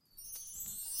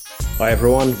Hi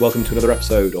everyone, welcome to another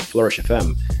episode of Flourish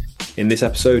FM. In this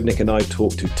episode, Nick and I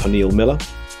talk to Tonille Miller.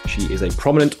 She is a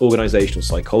prominent organizational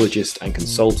psychologist and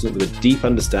consultant with a deep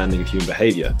understanding of human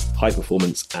behavior, high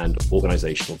performance, and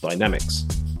organizational dynamics.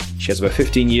 She has over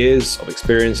 15 years of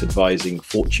experience advising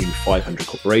Fortune 500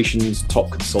 corporations,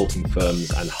 top consulting firms,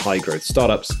 and high-growth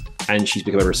startups, and she's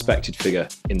become a respected figure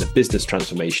in the business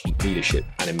transformation, leadership,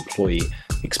 and employee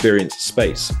experience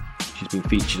space. She's been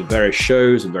featured in various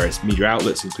shows and various media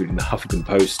outlets, including the Huffington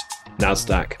Post,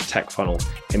 NASDAQ, TechFunnel,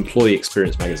 Employee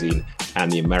Experience Magazine,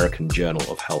 and the American Journal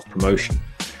of Health Promotion.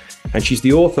 And she's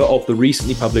the author of the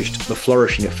recently published The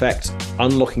Flourishing Effect,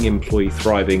 Unlocking Employee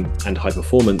Thriving and High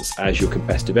Performance as Your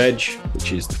Competitive Edge,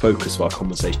 which is the focus of our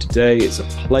conversation today. It's a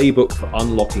playbook for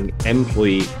unlocking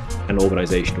employee and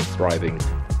organizational thriving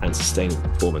and sustainable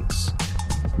performance.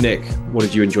 Nick, what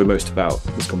did you enjoy most about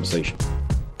this conversation?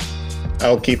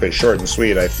 I'll keep it short and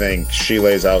sweet. I think she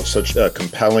lays out such a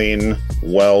compelling,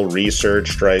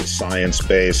 well-researched, right,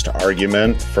 science-based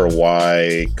argument for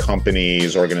why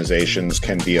companies, organizations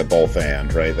can be a both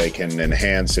and, right? They can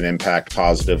enhance and impact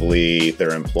positively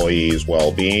their employees'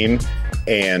 well-being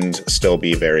and still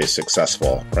be very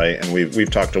successful, right? And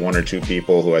we've talked to one or two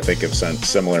people who I think have sent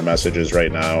similar messages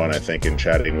right now. And I think in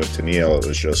chatting with Tonille, it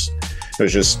was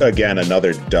just, again,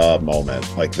 another duh moment.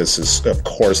 Like this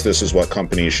is what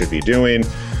companies should be doing.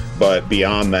 But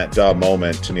beyond that duh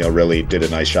moment, Tonille really did a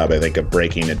nice job, I think, of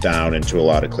breaking it down into a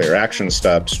lot of clear action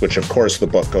steps, which of course the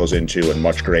book goes into in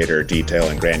much greater detail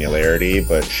and granularity,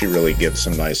 but she really gives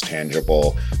some nice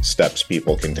tangible steps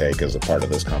people can take as a part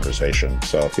of this conversation.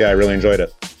 So yeah, I really enjoyed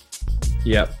it.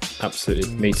 Yep,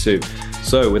 absolutely. Me too.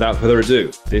 So without further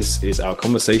ado, this is our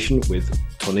conversation with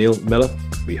Tonille Miller.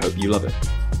 We hope you love it.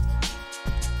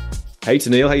 Hey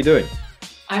Tonille, how you doing?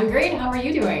 I'm great. How are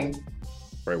you doing?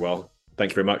 Very well.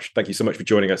 Thank you very much. Thank you so much for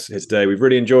joining us here today. We've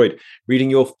really enjoyed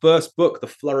reading your first book, The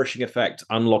Flourishing Effect,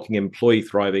 Unlocking Employee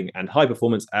Thriving and High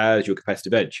Performance as Your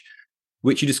Competitive Edge,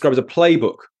 which you describe as a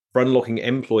playbook for unlocking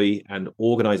employee and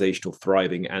organizational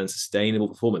thriving and sustainable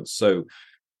performance. So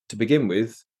to begin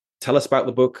with, tell us about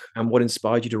the book and what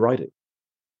inspired you to write it.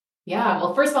 Yeah,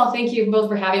 well, first of all, thank you both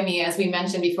for having me. As we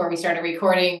mentioned before we started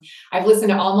recording, I've listened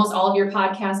to almost all of your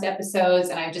podcast episodes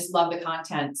and I just love the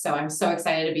content. So I'm so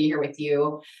excited to be here with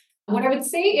you. What I would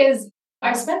say is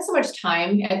I've spent so much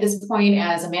time at this point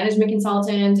as a management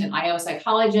consultant, an IO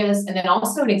psychologist, and then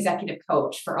also an executive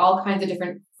coach for all kinds of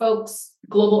different folks,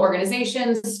 global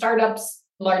organizations, startups,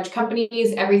 large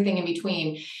companies, everything in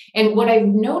between. And what I've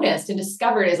noticed and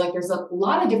discovered is like there's a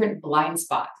lot of different blind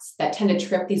spots that tend to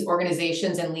trip these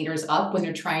organizations and leaders up when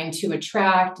they're trying to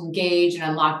attract, engage, and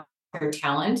unlock their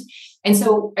talent. And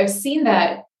so I've seen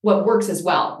that what works as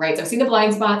well, right? So I've seen the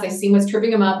blind spots, I've seen what's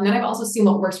tripping them up, and then I've also seen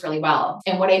what works really well.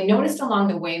 And what I noticed along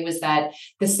the way was that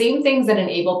the same things that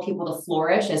enable people to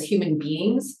flourish as human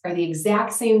beings are the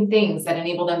exact same things that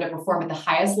enable them to perform at the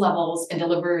highest levels and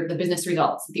deliver the business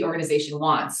results that the organization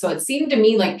wants. So it seemed to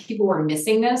me like people were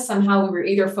missing this. Somehow we were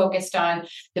either focused on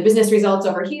the business results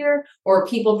over here or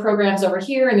people programs over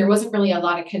here, and there wasn't really a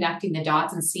lot of connecting the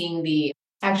dots and seeing the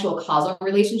actual causal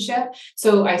relationship.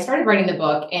 So I started writing the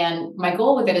book, and my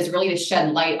goal with it is really to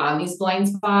shed light on these blind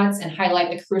spots and highlight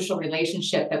the crucial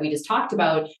relationship that we just talked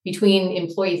about between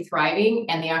employee thriving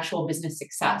and the actual business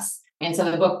success. And so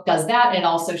the book does that. And it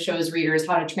also shows readers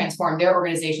how to transform their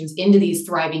organizations into these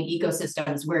thriving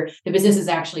ecosystems where the business is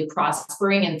actually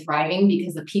prospering and thriving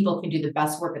because the people can do the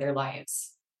best work of their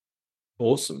lives.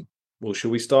 Awesome. Well, should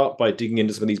we start by digging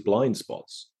into some of these blind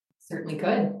spots? Certainly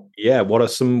could. Yeah. What are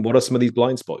some of these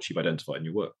blind spots you've identified in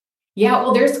your work? Yeah,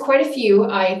 well, there's quite a few.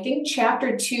 I think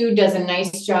chapter 2 does a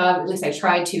nice job, at least I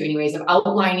tried to anyways, of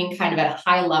outlining kind of at a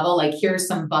high level, like here's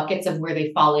some buckets of where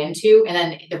they fall into. And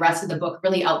then the rest of the book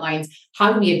really outlines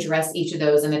how do we address each of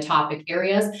those in the topic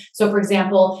areas. So for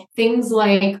example, things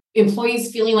like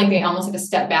employees feeling like they almost have to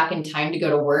step back in time to go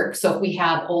to work. So if we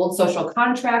have old social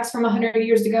contracts from 100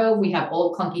 years ago, we have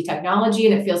old clunky technology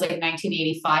and it feels like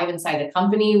 1985 inside the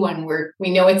company when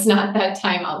we know it's not that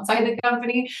time outside the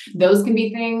company. Those can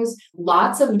be things.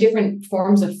 Lots of different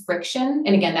forms of friction.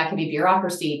 And again, that can be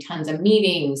bureaucracy, tons of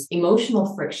meetings,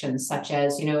 emotional frictions, such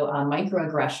as,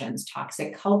 microaggressions,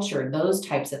 toxic culture, those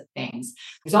types of things.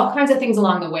 There's all kinds of things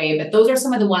along the way, but those are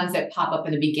some of the ones that pop up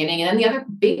in the beginning. And then the other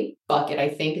big bucket, I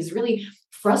think, is really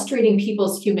frustrating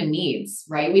people's human needs,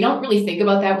 right? We don't really think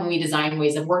about that when we design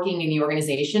ways of working in the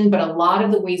organization, but a lot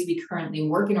of the ways we currently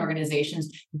work in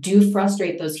organizations do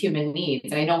frustrate those human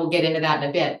needs. And I know we'll get into that in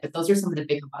a bit, but those are some of the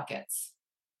bigger buckets.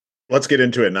 Let's get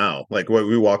into it now. Like, what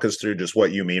we walk us through just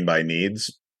what you mean by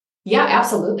needs. Yeah,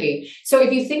 absolutely. So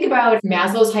if you think about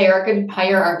Maslow's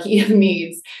hierarchy of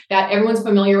needs, that everyone's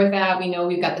familiar with that. We know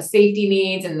we've got the safety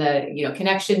needs and the,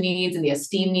 connection needs and the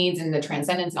esteem needs and the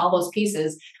transcendence and all those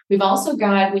pieces. We've also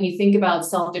got, when you think about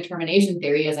self-determination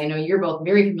theory, as I know you're both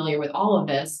very familiar with all of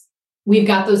this, we've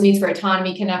got those needs for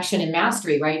autonomy, connection, and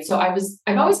mastery, right? So I've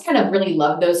always kind of really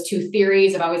loved those two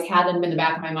theories. I've always had them in the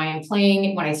back of my mind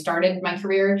playing when I started my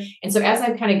career. And so as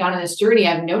I've kind of gone on this journey,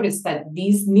 I've noticed that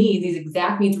these needs, these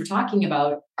exact needs we're talking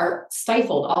about, are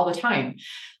stifled all the time.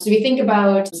 So if you think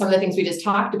about some of the things we just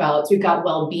talked about, so we've got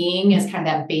well-being as kind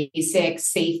of that basic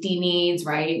safety needs,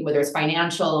 right? Whether it's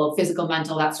financial, physical,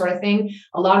 mental, that sort of thing.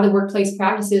 A lot of the workplace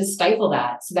practices stifle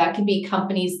that. So that could be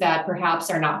companies that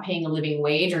perhaps are not paying a living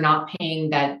wage or not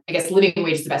paying that, I guess living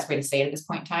wage is the best way to say it at this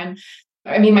point in time.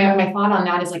 I mean, my thought on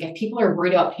that is like, if people are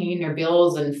worried about paying their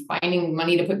bills and finding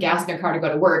money to put gas in their car to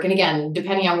go to work, and again,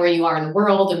 depending on where you are in the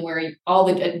world and where all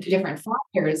the different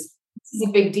factors, this is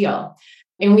a big deal.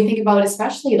 And we think about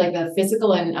especially like the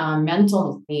physical and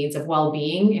mental needs of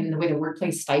well-being and the way the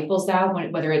workplace stifles that,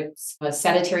 whether it's a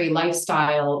sedentary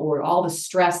lifestyle or all the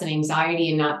stress and anxiety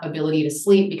and not ability to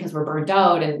sleep because we're burned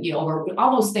out and, over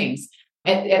all those things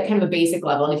at kind of a basic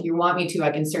level. And if you want me to,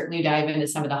 I can certainly dive into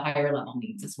some of the higher level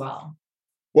needs as well.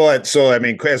 Well, so I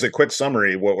mean, as a quick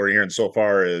summary, what we're hearing so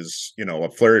far is,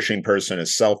 a flourishing person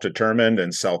is self-determined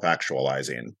and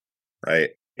self-actualizing,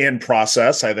 right? In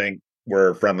process, I think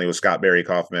we're friendly with Scott Barry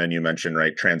Kaufman. You mentioned,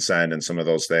 right, transcend and some of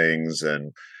those things.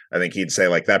 And I think he'd say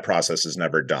like that process is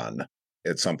never done.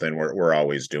 It's something we're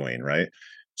always doing, right?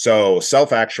 So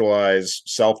self-actualized,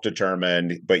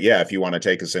 self-determined. But yeah, if you want to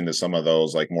take us into some of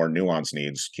those like more nuanced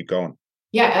needs, keep going.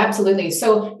 Yeah, absolutely.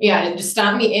 So yeah, just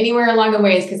stop me anywhere along the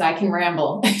ways because I can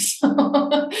ramble.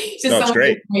 It's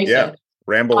great. Yeah.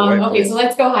 Ramble away. Okay, so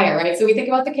let's go higher, right? So we think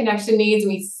about the connection needs.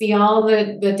 We see all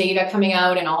the data coming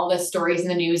out and all the stories in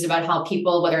the news about how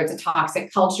people, whether it's a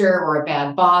toxic culture or a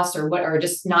bad boss or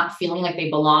just not feeling like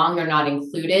they belong, they're not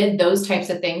included, those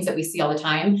types of things that we see all the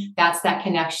time. That's that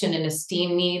connection and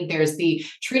esteem need. There's the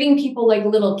treating people like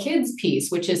little kids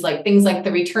piece, which is like things like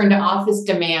the return to office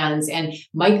demands and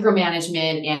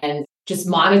micromanagement and just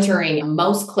monitoring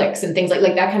mouse clicks and things like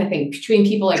that kind of thing, treating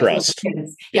people like trust.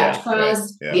 Kids. Yeah,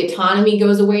 trust. Right. Yeah. The autonomy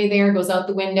goes away there, goes out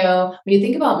the window. When you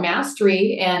think about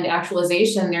mastery and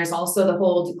actualization, there's also the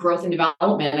whole growth and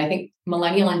development. I think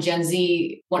millennial and Gen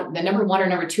Z, the number one or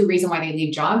number two reason why they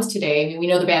leave jobs today, I mean, we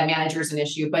know the bad manager is an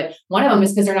issue, but one of them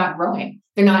is because they're not growing.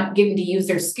 They're not getting to use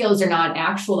their skills. They're not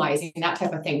actualizing, that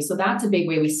type of thing. So that's a big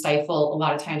way we stifle a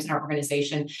lot of times in our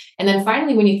organization. And then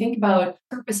finally, when you think about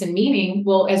purpose and meaning,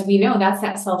 well, as we know, that's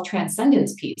that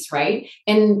self-transcendence piece, right?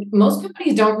 And most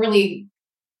companies don't really,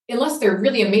 unless they're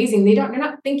really amazing, they're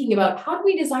not thinking about how do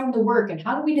we design the work and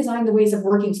how do we design the ways of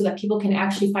working so that people can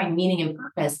actually find meaning and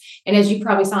purpose. And as you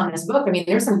probably saw in this book, I mean,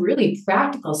 there's some really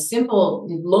practical, simple,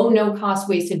 low, no cost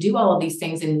ways to do all of these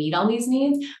things and meet all these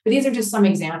needs. But these are just some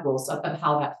examples of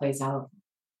how that plays out.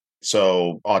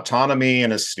 So autonomy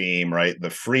and esteem, right? The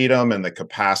freedom and the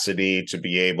capacity to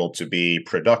be able to be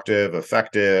productive,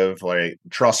 effective, like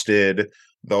trusted,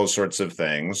 those sorts of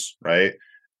things, right?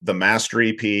 The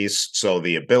mastery piece, so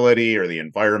the ability or the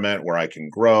environment where I can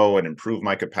grow and improve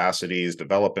my capacities,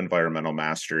 develop environmental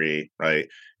mastery, right?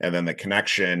 And then the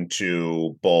connection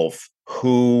to both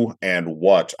who and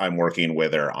what I'm working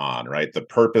with or on, right? The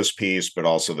purpose piece, but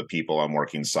also the people I'm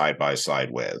working side by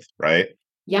side with, right?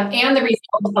 Yep. And the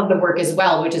result of the work as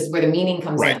well, which is where the meaning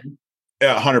comes in.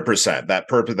 100%. That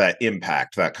purpose, that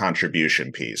impact, that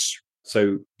contribution piece.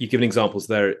 So you've given examples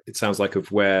there, it sounds like,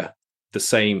 of where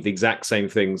the exact same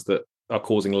things that are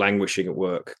causing languishing at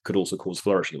work could also cause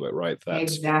flourishing at work, right? That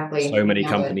exactly. So many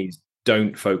companies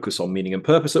don't focus on meaning and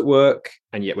purpose at work.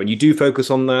 And yet when you do focus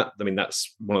on that, I mean,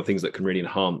 that's one of the things that can really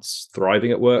enhance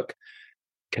thriving at work.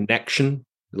 Connection.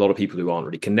 A lot of people who aren't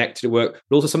really connected at work,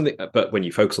 but also something, but when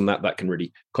you focus on that, that can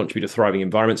really contribute to thriving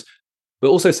environments. But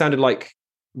also sounded like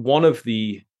one of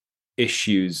the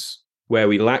issues where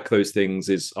we lack those things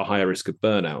is a higher risk of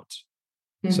burnout.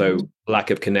 Mm-hmm. So lack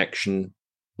of connection,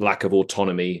 lack of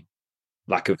autonomy,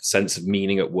 lack of sense of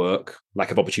meaning at work,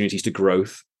 lack of opportunities to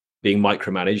growth, being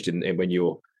micromanaged and when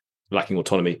you're lacking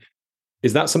autonomy.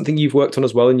 Is that something you've worked on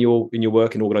as well in your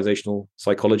work in organizational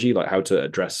psychology, like how to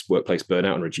address workplace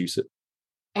burnout and reduce it?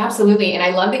 Absolutely. And I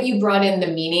love that you brought in the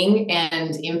meaning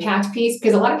and impact piece,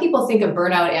 because a lot of people think of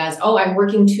burnout as, oh, I'm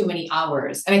working too many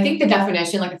hours. And I think the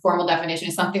definition, like the formal definition,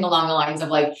 is something along the lines of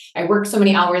like, I worked so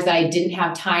many hours that I didn't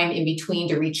have time in between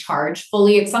to recharge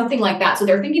fully. It's something like that. So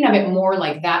they're thinking of it more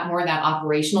like that, more that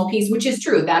operational piece, which is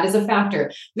true. That is a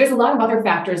factor. There's a lot of other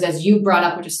factors, as you brought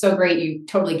up, which is so great. You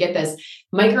totally get this.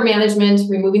 Micromanagement,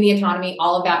 removing the autonomy,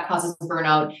 all of that causes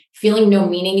burnout. Feeling no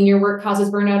meaning in your work causes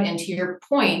burnout. And to your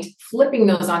point, flipping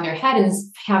those on their head and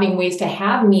having ways to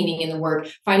have meaning in the work,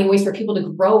 finding ways for people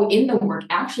to grow in the work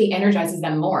actually energizes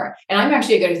them more. And I'm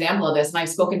actually a good example of this. And I've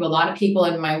spoken to a lot of people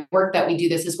in my work that we do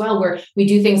this as well, where we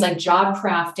do things like job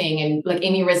crafting and like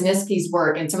Amy Resniski's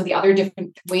work and some of the other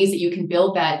different ways that you can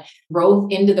build that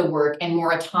growth into the work and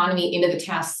more autonomy into the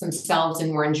tasks themselves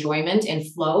and more enjoyment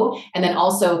and flow. And then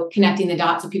also connecting the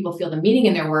dots so people feel the meaning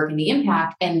in their work and the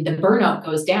impact, and the burnout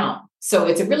goes down. So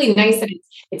it's a really nice that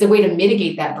it's a way to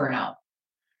mitigate that burnout.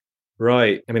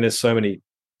 Right. I mean, there's so many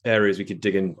areas we could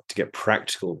dig in to get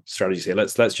practical strategies here.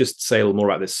 Let's just say a little more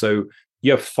about this. So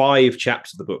you have 5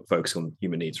 chapters of the book focusing on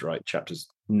human needs, right? Chapters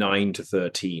 9 to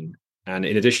 13. And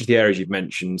in addition to the areas you've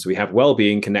mentioned, so we have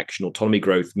well-being, connection, autonomy,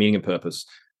 growth, meaning and purpose.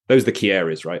 Those are the key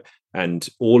areas, right? And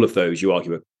all of those, you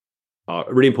argue, are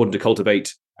really important to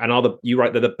cultivate, and you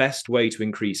write they're the best way to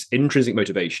increase intrinsic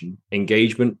motivation,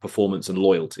 engagement, performance, and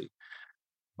loyalty.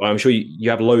 Well, I'm sure you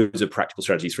have loads of practical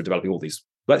strategies for developing all these.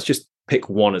 Let's just pick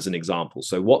one as an example.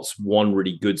 So what's one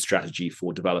really good strategy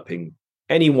for developing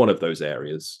any one of those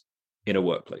areas in a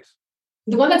workplace?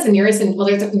 The one that's the nearest, and well,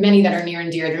 there's many that are near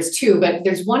and dear. There's 2, but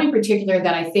there's one in particular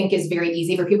that I think is very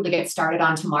easy for people to get started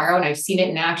on tomorrow. And I've seen it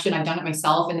in action. I've done it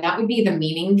myself. And that would be the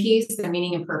meaning piece, the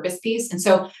meaning and purpose piece. And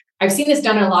so I've seen this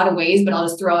done in a lot of ways, but I'll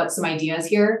just throw out some ideas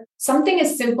here. Something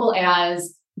as simple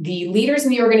as the leaders in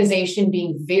the organization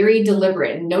being very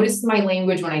deliberate. And notice my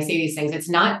language when I say these things. It's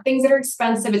not things that are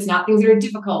expensive. It's not things that are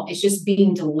difficult. It's just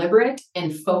being deliberate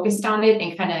and focused on it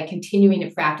and kind of continuing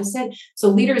to practice it. So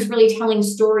leaders really telling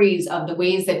stories of the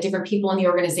ways that different people in the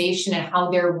organization and how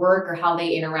their work or how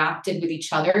they interacted with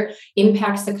each other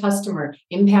impacts the customer,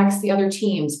 impacts the other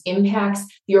teams, impacts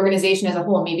the organization as a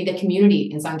whole, maybe the community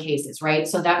in some cases, right?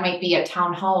 So that might be at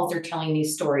town halls, they're telling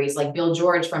these stories like Bill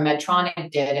George from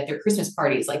Medtronic did at their Christmas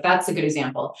parties. Like that's a good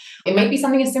example. It might be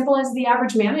something as simple as the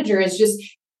average manager is just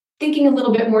thinking a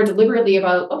little bit more deliberately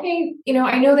about, okay,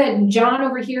 I know that John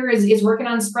over here is working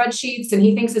on spreadsheets and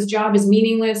he thinks his job is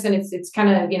meaningless and it's kind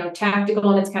of, tactical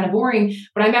and it's kind of boring,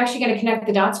 but I'm actually going to connect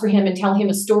the dots for him and tell him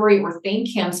a story or thank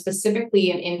him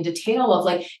specifically in detail of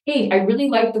like, hey, I really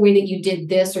like the way that you did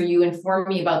this, or you informed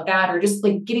me about that, or just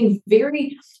like getting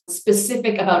very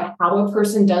specific about how a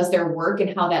person does their work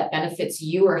and how that benefits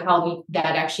you or how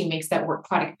that actually makes that work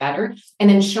product better. And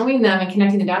then showing them and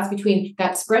connecting the dots between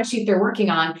that spreadsheet they're working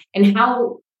on and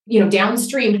how,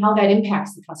 downstream, how that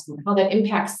impacts the customer, how that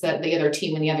impacts the other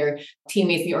team and the other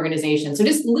teammates in the organization. So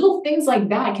just little things like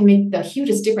that can make the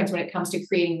hugest difference when it comes to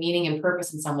creating meaning and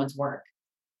purpose in someone's work.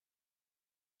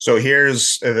 So I'm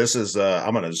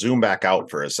going to zoom back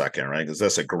out for a second, right? Because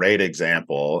that's a great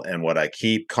example. And what I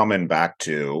keep coming back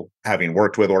to, having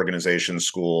worked with organizations,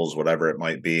 schools, whatever it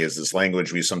might be, is this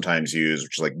language we sometimes use,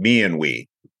 which is like me and we,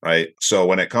 right? So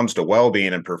when it comes to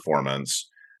well-being and performance,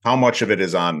 how much of it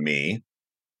is on me,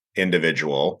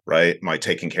 individual, right? Am I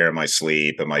taking care of my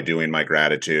sleep? Am I doing my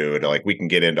gratitude? Like we can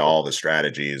get into all the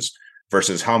strategies.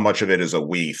 Versus how much of it is a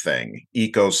we thing,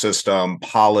 ecosystem,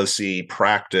 policy,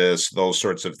 practice, those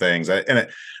sorts of things. I'm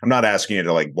not asking you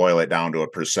to like boil it down to a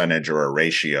percentage or a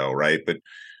ratio, right? But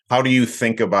how do you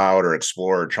think about or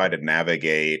explore or try to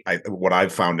navigate what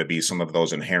I've found to be some of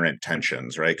those inherent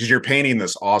tensions, right? Because you're painting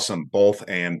this awesome both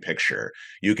and picture.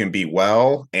 You can be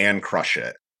well and crush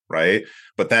it, right?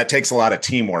 But that takes a lot of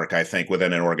teamwork, I think,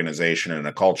 within an organization and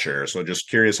a culture. So just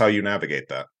curious how you navigate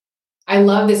that. I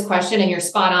love this question and you're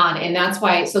spot on. And that's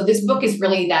why, so this book is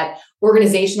really that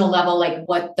organizational level, like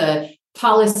what the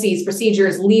policies,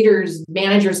 procedures, leaders,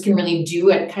 managers can really do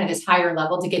at kind of this higher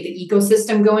level to get the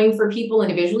ecosystem going for people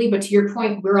individually. But to your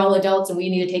point, we're all adults and we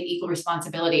need to take equal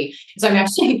responsibility. So I'm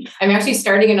actually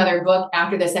starting another book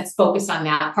after this that's focused on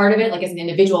that part of it. Like as an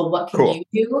individual, what can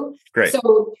you do? Great.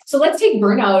 So let's take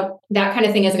burnout, that kind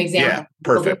of thing as an example. Yeah,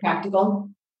 perfect. Practical.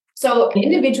 So at an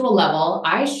individual level,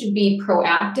 I should be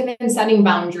proactive in setting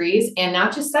boundaries and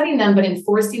not just setting them, but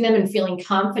enforcing them and feeling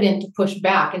confident to push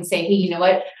back and say, hey, you know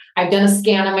what? I've done a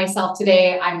scan on myself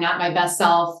today. I'm not my best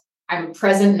self. I'm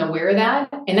present and aware of that.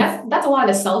 And that's a lot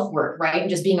of self-work, right? And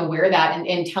just being aware of that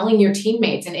and telling your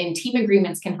teammates and team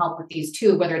agreements can help with these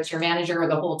too, whether it's your manager or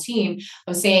the whole team,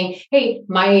 of saying, hey,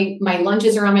 my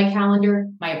lunches are on my calendar,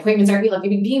 my appointments are, like,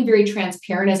 being very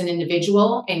transparent as an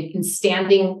individual and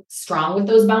standing strong with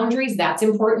those boundaries. That's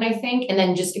important, I think. And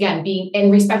then just, again, being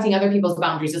and respecting other people's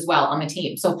boundaries as well on the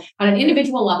team. So on an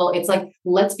individual level, it's like,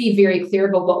 let's be very clear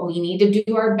about what we need to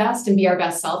do our best and be our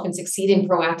best self and succeed and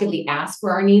proactively ask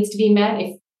for our needs to be met.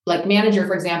 If, like, manager,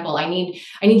 for example, I need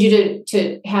you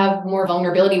to have more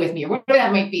vulnerability with me, or whatever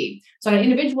that might be. So on an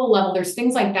individual level, there's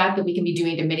things like that we can be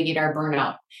doing to mitigate our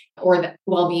burnout or the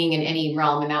well-being in any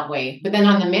realm in that way. But then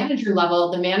on the manager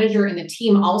level, the manager and the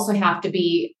team also have to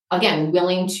be, again,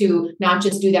 willing to not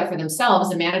just do that for themselves.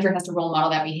 The manager has to role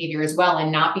model that behavior as well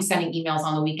and not be sending emails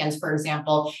on the weekends, for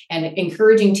example, and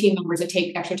encouraging team members to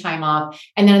take extra time off.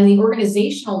 And then on the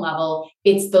organizational level,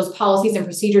 it's those policies and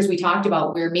procedures we talked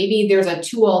about, where maybe there's a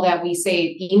tool that we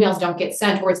say emails don't get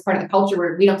sent, or it's part of the culture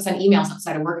where we don't send emails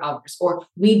outside of work hours, or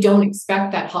we don't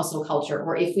expect that hustle culture,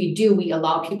 or if we do, we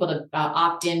allow people to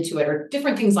opt into it, or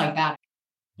different things like that.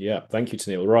 Yeah, thank you,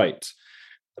 Tonille. Right.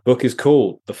 The book is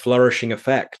called The Flourishing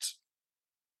Effect.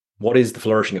 What is the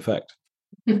flourishing effect?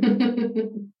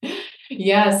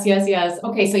 Yes.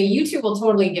 Okay, so you two will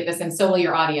totally get this, and so will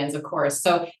your audience, of course.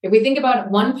 So if we think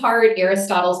about one part,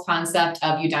 Aristotle's concept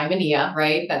of eudaimonia,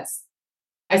 right?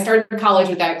 I started college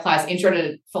with that class, Intro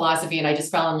to Philosophy, and I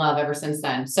just fell in love ever since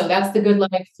then. So that's the good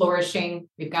life, flourishing.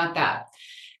 We've got that.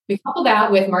 We couple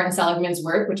that with Martin Seligman's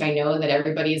work, which I know that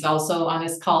everybody is also on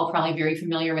this call probably very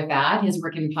familiar with that, his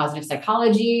work in positive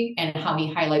psychology and how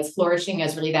he highlights flourishing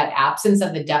as really that absence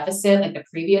of the deficit, like the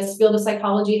previous field of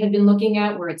psychology had been looking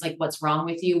at, where it's like, what's wrong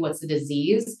with you? What's the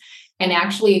disease? And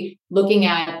actually looking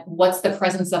at what's the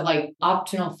presence of like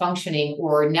optimal functioning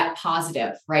or net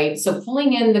positive, right? So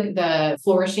pulling in the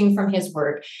flourishing from his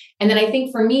work. And then I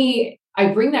think for me, I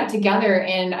bring that together,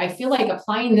 and I feel like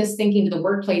applying this thinking to the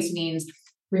workplace means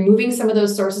removing some of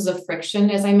those sources of friction,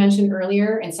 as I mentioned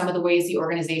earlier, and some of the ways the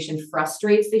organization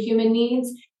frustrates the human needs.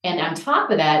 And on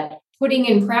top of that, putting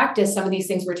in practice some of these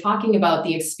things we're talking about,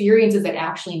 the experiences that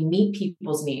actually meet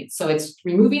people's needs. So it's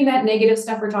removing that negative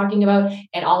stuff we're talking about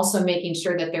and also making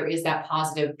sure that there is that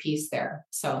positive piece there.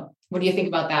 So what do you think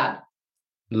about that?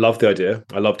 Love the idea.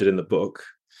 I loved it in the book.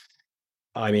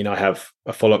 I mean, I have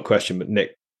a follow-up question, but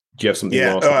Nick, do you have something?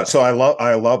 Yeah, so I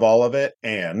love all of it,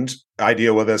 and I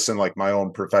deal with this in like my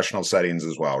own professional settings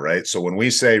as well, right? So when we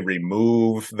say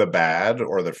remove the bad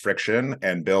or the friction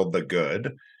and build the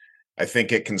good, I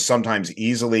think it can sometimes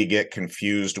easily get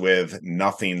confused with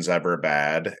nothing's ever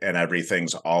bad and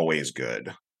everything's always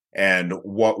good. And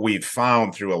what we've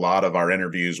found through a lot of our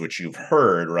interviews, which you've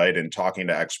heard, right, and talking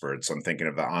to experts, I'm thinking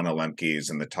of the Anna Lemkes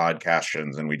and the Todd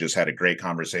Kastians, and we just had a great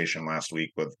conversation last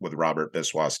week with Robert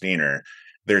Biswas-Diener.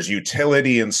 There's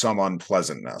utility in some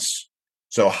unpleasantness.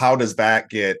 So how does that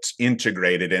get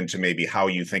integrated into maybe how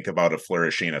you think about a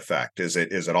flourishing effect? Is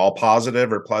it all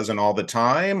positive or pleasant all the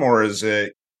time, or is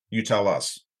it, you tell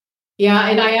us? Yeah,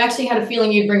 and I actually had a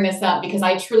feeling you'd bring this up, because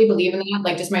I truly believe in that,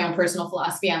 like just my own personal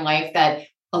philosophy on life, that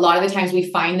a lot of the times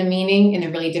we find the meaning in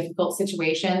the really difficult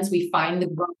situations. We find the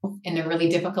growth in the really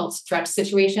difficult stretch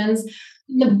situations.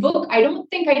 In the book, I don't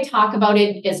think I talk about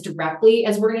it as directly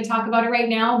as we're going to talk about it right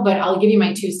now, but I'll give you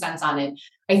my 2 cents on it.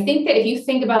 I think that if you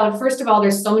think about, first of all,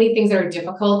 there's so many things that are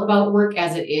difficult about work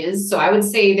as it is. So I would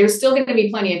say there's still going to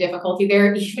be plenty of difficulty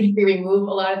there, even if we remove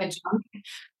a lot of the junk.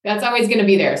 That's always going to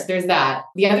be there. So there's that.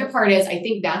 The other part is, I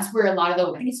think that's where a lot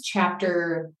of I think it's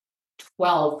chapter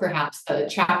 12, perhaps, the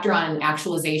chapter on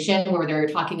actualization, where they're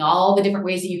talking all the different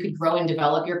ways that you could grow and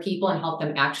develop your people and help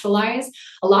them actualize.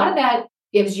 A lot of that,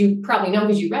 as you probably know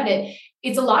because you read it,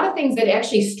 it's a lot of things that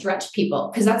actually stretch people,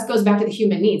 because that goes back to the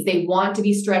human needs. They want to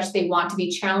be stretched. They want to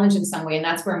be challenged in some way. And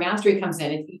that's where mastery comes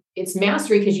in. It's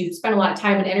mastery because you spend a lot of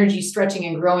time and energy stretching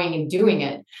and growing and doing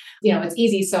it. It's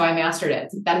easy, so I mastered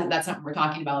it. That's not what we're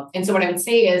talking about. And so what I would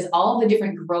say is all the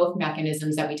different growth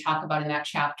mechanisms that we talk about in that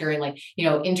chapter, and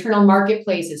internal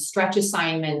marketplaces, stretch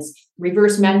assignments,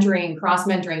 reverse mentoring, cross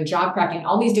mentoring, job crafting,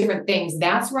 all these different things.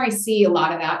 That's where I see a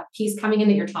lot of that piece coming in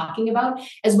that you're talking about,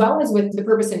 as well as with the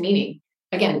purpose and meaning.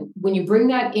 Again, when you bring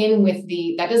that in with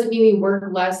that doesn't mean we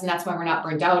work less and that's why we're not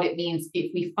burnt out. It means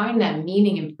if we find that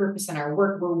meaning and purpose in our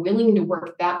work, we're willing to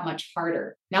work that much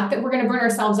harder. Not that we're going to burn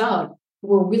ourselves out.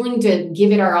 We're willing to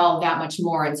give it our all that much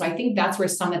more. And so I think that's where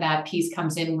some of that piece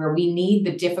comes in, where we need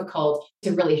the difficult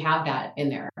to really have that in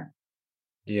there.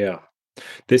 Yeah.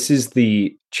 This is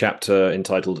the chapter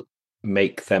entitled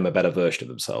Make Them a Better Version of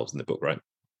Themselves in the book, right?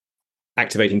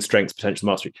 Activating strengths, potential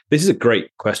mastery. This is a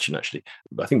great question, actually.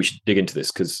 I think we should dig into this,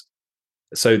 because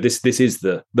So this is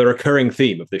the recurring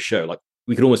theme of this show. Like,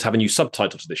 we could almost have a new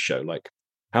subtitle to this show, like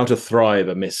how to thrive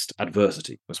amidst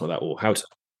adversity, or something like that, or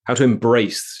how to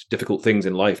embrace difficult things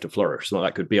in life to flourish. So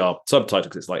that could be our subtitle,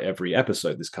 because it's like every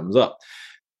episode this comes up.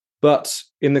 But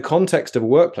in the context of a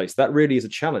workplace, that really is a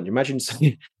challenge.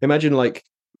 Imagine like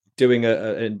doing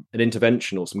an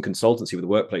intervention or some consultancy with a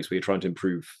workplace where you're trying to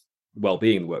improve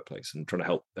well-being in the workplace and trying to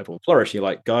help everyone flourish. You're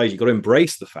like, guys, you've got to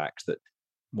embrace the fact that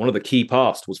one of the key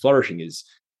paths towards flourishing is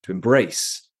to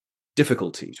embrace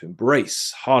difficulty, to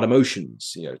embrace hard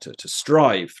emotions, to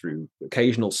strive through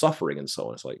occasional suffering and so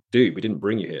on. It's like, dude, we didn't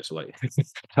bring you here to like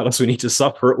tell us we need to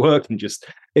suffer at work and just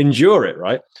endure it,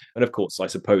 right? And of course, I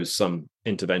suppose some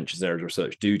interventions, areas of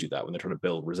research do that when they're trying to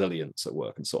build resilience at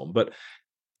work and so on. But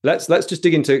let's just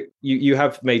dig into, you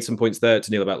have made some points there,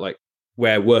 Tonille, about like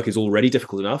where work is already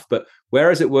difficult enough, but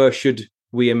where, as it were, should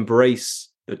we embrace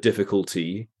the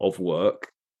difficulty of work,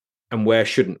 and where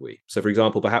shouldn't we? So, for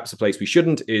example, perhaps a place we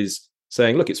shouldn't is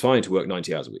saying, look, it's fine to work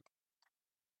 90 hours a week,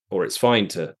 or it's fine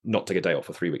to not take a day off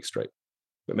for 3 weeks straight.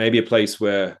 But maybe a place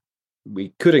where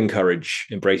we could encourage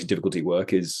embracing difficulty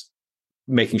work is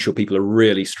making sure people are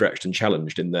really stretched and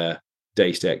challenged in their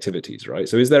day-to-day activities, right?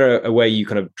 So is there a way you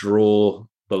kind of draw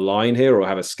the line here, or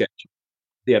have a sketch?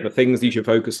 Yeah, the things that you should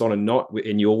focus on and not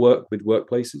in your work with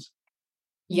workplaces?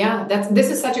 Yeah, this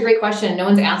is such a great question. No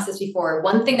one's asked this before.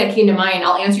 One thing that came to mind,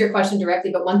 I'll answer your question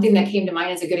directly, but one thing that came to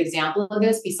mind as a good example of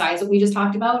this, besides what we just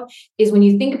talked about, is when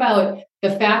you think about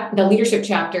the leadership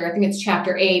chapter, I think it's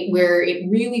chapter 8, where it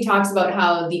really talks about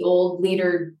how the old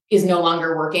leader is no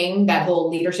longer working. That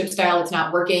whole leadership style, it's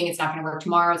not working. It's not going to work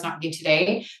tomorrow. It's not working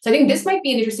today. So I think this might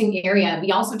be an interesting area.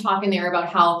 We also talk in there about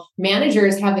how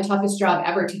managers have the toughest job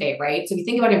ever today, right? So we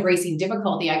think about embracing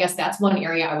difficulty. I guess that's one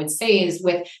area I would say is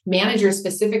with managers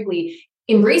specifically.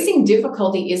 Embracing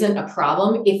difficulty isn't a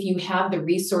problem if you have the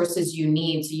resources you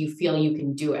need so you feel you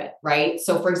can do it, right?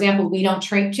 So for example, we don't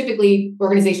train, typically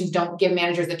organizations don't give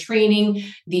managers the training,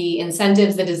 the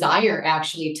incentives, the desire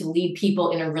actually to lead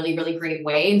people in a really, really great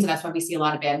way. And so that's why we see a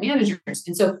lot of bad managers.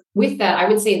 And so with that, I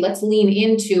would say, let's lean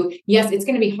into, yes, it's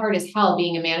going to be hard as hell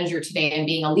being a manager today and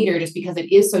being a leader, just because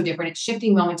it is so different. It's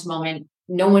shifting moment to moment.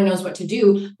 No one knows what to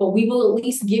do, but we will at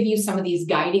least give you some of these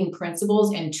guiding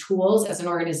principles and tools as an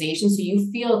organization so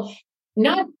you feel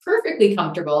not perfectly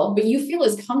comfortable, but you feel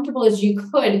as comfortable as you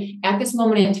could at this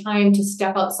moment in time to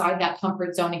step outside that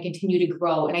comfort zone and continue to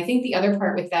grow. And I think the other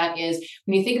part with that is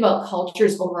when you think about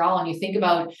cultures overall and you think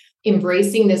about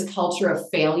embracing this culture of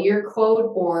failure, quote,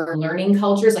 or learning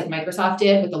cultures like Microsoft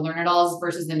did with the learn-it-alls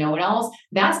versus the know-it-alls,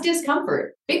 that's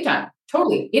discomfort, big time.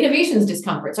 Totally. Innovation's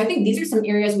discomfort. So I think these are some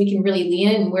areas we can really lean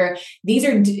in where these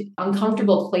are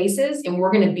uncomfortable places and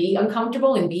we're going to be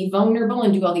uncomfortable and be vulnerable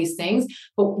and do all these things.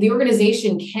 But the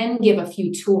organization can give a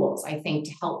few tools, I think,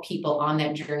 to help people on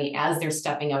that journey as they're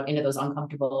stepping out into those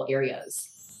uncomfortable areas.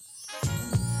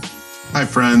 Hi,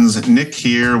 friends. Nick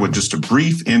here with just a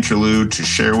brief interlude to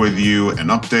share with you an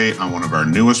update on one of our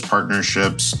newest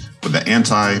partnerships with the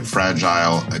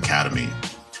Anti-Fragile Academy.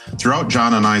 Throughout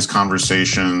John and I's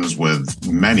conversations with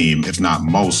many, if not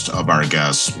most, of our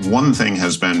guests, one thing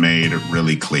has been made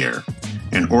really clear.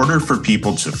 In order for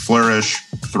people to flourish,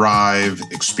 thrive,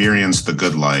 experience the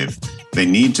good life, they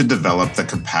need to develop the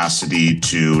capacity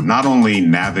to not only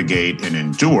navigate and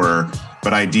endure,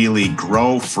 but ideally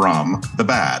grow from the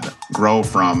bad, grow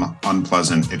from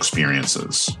unpleasant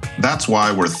experiences. That's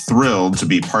why we're thrilled to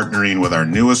be partnering with our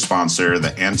newest sponsor,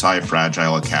 the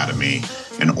Anti-Fragile Academy,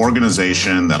 an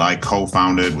organization that I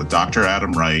co-founded with Dr.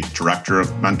 Adam Wright, Director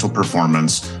of Mental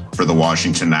Performance for the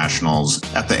Washington Nationals.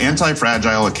 At the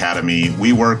Anti-Fragile Academy,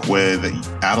 we work with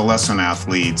adolescent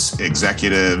athletes,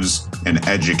 executives, and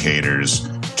educators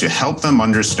to help them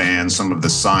understand some of the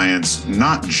science,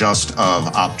 not just of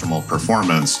optimal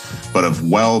performance, but of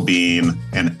well-being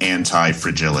and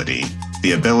anti-fragility.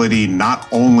 The ability not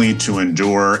only to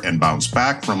endure and bounce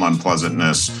back from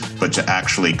unpleasantness, but to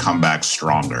actually come back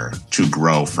stronger, to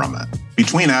grow from it.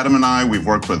 Between Adam and I, we've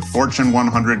worked with Fortune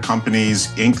 100 companies,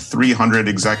 Inc. 300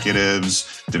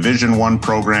 executives, Division I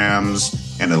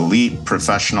programs, and elite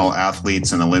professional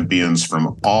athletes and Olympians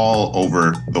from all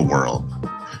over the world.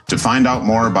 To find out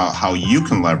more about how you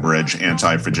can leverage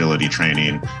anti-fragility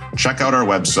training, check out our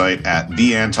website at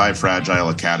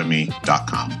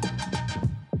theantifragileacademy.com.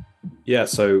 Yeah,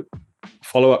 so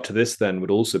follow up to this then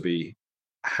would also be,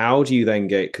 how do you then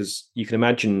get, because you can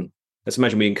imagine, let's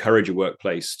imagine we encourage a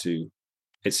workplace to,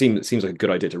 it seems like a good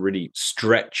idea to really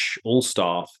stretch all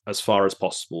staff as far as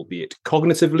possible, be it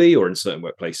cognitively, or in certain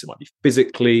workplaces it might be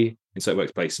physically, in certain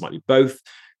workplaces it might be both.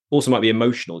 Also might be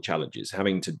emotional challenges,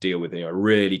 having to deal with a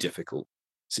really difficult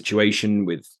situation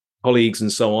with colleagues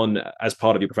and so on as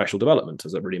part of your professional development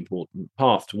as a really important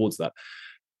path towards that.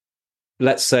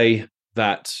 Let's say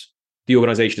that the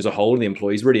organization as a whole and the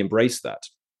employees really embrace that,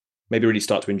 maybe really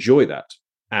start to enjoy that.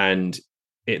 And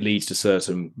it leads to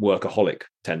certain workaholic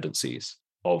tendencies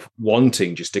of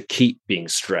wanting just to keep being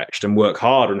stretched and work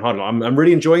harder and harder. I'm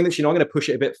really enjoying this. I'm going to push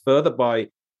it a bit further by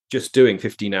just doing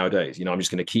 15-hour days. I'm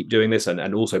just going to keep doing this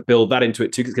and also build that into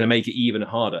it too, because it's going to make it even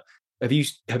harder. Have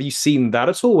you seen that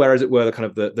at all? Where, as it were, the kind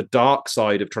of the dark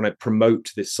side of trying to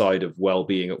promote this side of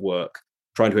well-being at work,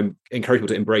 trying to encourage people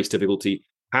to embrace difficulty,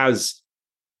 has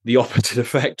the opposite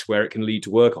effect where it can lead to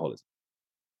workaholism?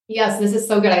 Yes, this is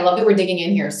so good. I love that we're digging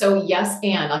in here. So yes,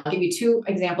 and I'll give you two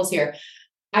examples here.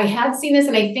 I had seen this,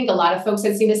 and I think a lot of folks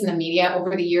had seen this in the media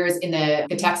over the years in the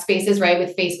tech spaces, right,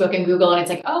 with Facebook and Google. And it's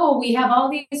like, oh, we have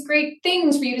all these great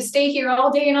things for you to stay here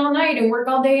all day and all night and work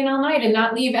all day and all night and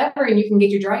not leave ever. And you can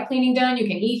get your dry cleaning done. You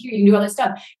can eat here. You can do all this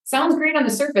stuff. Sounds great on the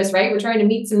surface, right? We're trying to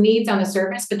meet some needs on the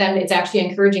surface, but then it's actually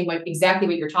encouraging exactly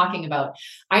what you're talking about.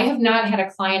 I have not had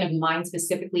a client of mine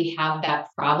specifically have that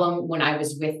problem when I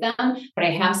was with them, but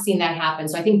I have seen that happen.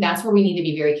 So I think that's where we need to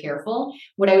be very careful.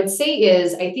 What I would say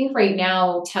is, I think right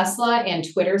now, Tesla and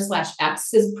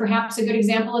Twitter/X is perhaps a good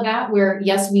example of that, where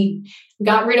yes, we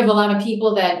got rid of a lot of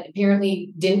people that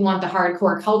apparently didn't want the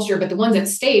hardcore culture, but the ones that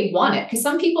stayed want it. Because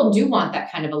some people do want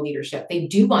that kind of a leadership. They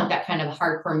do want that kind of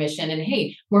hardcore mission. And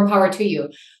hey, more power to you.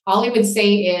 All I would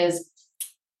say is,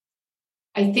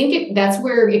 I think that's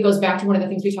where it goes back to one of the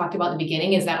things we talked about in the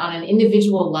beginning, is that on an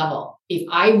individual level, if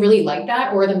I really like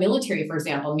that, or the military, for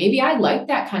example, maybe I like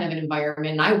that kind of an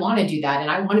environment and I want to do that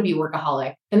and I want to be a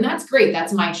workaholic, then that's great.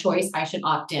 That's my choice. I should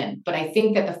opt in. But I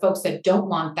think that the folks that don't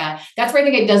want that, that's where I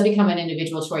think it does become an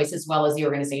individual choice as well as the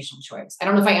organizational choice. I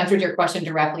don't know if I answered your question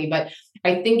directly, but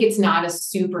I think it's not a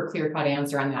super clear-cut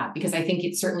answer on that, because I think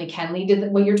it certainly can lead to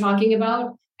what you're talking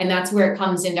about. And that's where it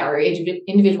comes into our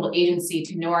individual agency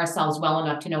to know ourselves well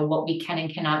enough to know what we can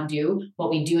and cannot do, what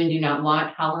we do and do not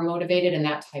want, how we're motivated, and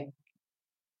that type of thing.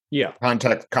 Yeah.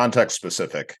 Context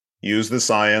specific. Use the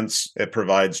science. It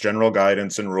provides general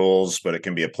guidance and rules, but it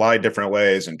can be applied different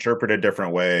ways, interpreted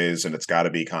different ways, and it's got to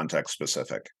be context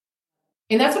specific.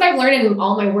 And that's what I've learned in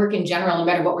all my work in general, no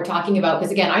matter what we're talking about.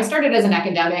 Because again, I started as an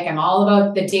academic. I'm all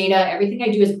about the data. Everything I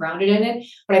do is grounded in it.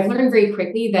 But I've learned very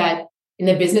quickly that in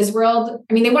the business world,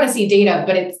 I mean, they want to see data,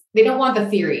 but they don't want the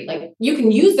theory. Like, you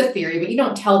can use the theory, but you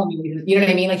don't tell them, you know what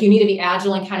I mean? Like, you need to be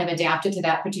agile and kind of adapt it to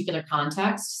that particular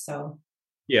context. So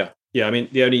yeah. I mean,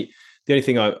 the only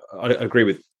thing I agree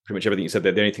with pretty much everything you said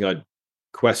there. The only thing I'd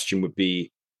question would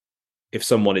be if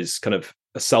someone is kind of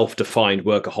a self-defined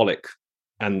workaholic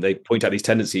and they point out these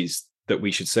tendencies, that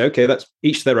we should say, okay, that's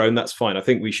each their own. That's fine. I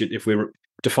think we should, if we're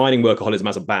defining workaholism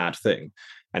as a bad thing,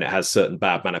 and it has certain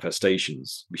bad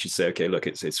manifestations, we should say, okay, look,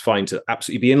 it's fine to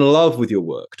absolutely be in love with your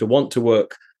work, to want to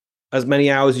work as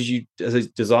many hours as you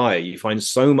desire. You find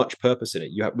so much purpose in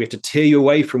it. We have to tear you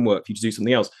away from work for you to do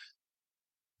something else.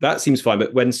 That seems fine.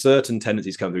 But when certain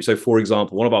tendencies come through, so for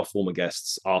example, one of our former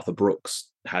guests, Arthur Brooks,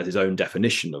 has his own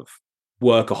definition of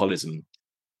workaholism,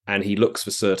 and he looks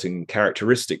for certain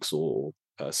characteristics or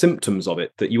symptoms of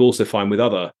it that you also find with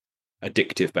other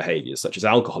addictive behaviors, such as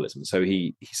alcoholism. So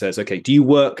he says, okay, do you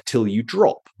work till you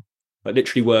drop? Like,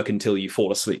 literally work until you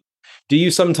fall asleep? Do you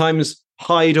sometimes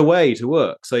hide away to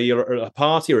work? So you're at a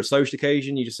party or a social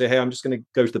occasion, you just say, hey, I'm just going to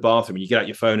go to the bathroom, and you get out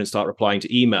your phone and start replying to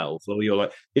emails, or you're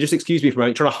like, you just excuse me for a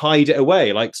moment, trying to hide it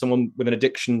away, like someone with an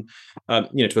addiction to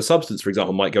a substance, for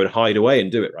example, might go and hide away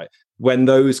and do it, right? When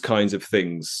those kinds of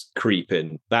things creep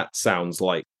in, that sounds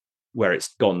like where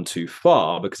it's gone too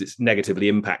far, because it's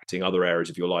negatively impacting other areas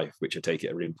of your life, which I take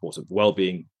it are really important for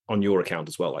well-being on your account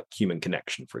as well, like human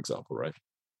connection, for example, right?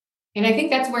 And I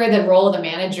think that's where the role of the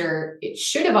manager, it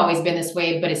should have always been this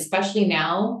way, but especially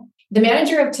now, the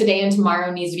manager of today and tomorrow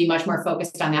needs to be much more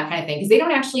focused on that kind of thing. Because they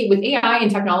don't actually, with AI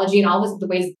and technology and all this, the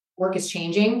ways work is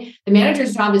changing, the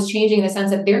manager's job is changing in the sense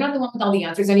that they're not the one with all the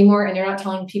answers anymore, and they're not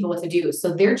telling people what to do.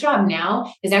 So their job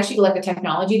now is actually to let the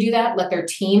technology do that, let their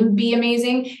team be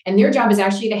amazing. And their job is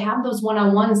actually to have those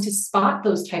one-on-ones to spot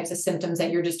those types of symptoms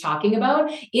that you're just talking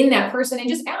about in that person, and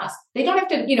just ask. They don't have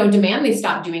to, demand they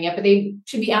stop doing it, but they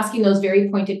should be asking those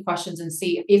very pointed questions and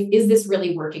see is this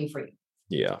really working for you?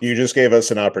 Yeah. You just gave us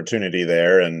an opportunity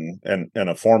there. And in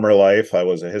a former life, I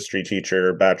was a history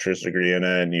teacher, bachelor's degree in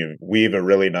it. And you weave a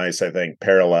really nice, I think,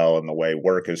 parallel in the way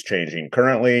work is changing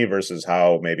currently versus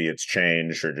how maybe it's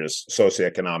changed, or just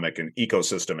socioeconomic and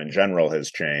ecosystem in general has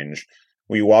changed.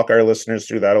 Will you walk our listeners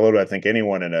through that a little bit? I think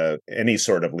anyone in any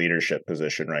sort of leadership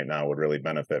position right now would really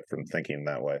benefit from thinking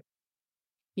that way.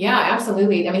 Yeah,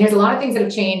 absolutely. I mean, there's a lot of things that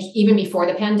have changed even before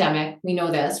the pandemic. We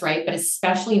know this, right? But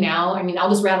especially now, I mean, I'll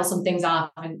just rattle some things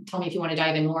off and tell me if you want to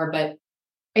dive in more. But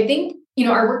I think,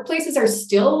 our workplaces are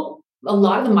still, a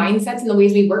lot of the mindsets and the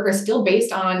ways we work are still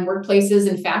based on workplaces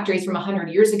and factories from 100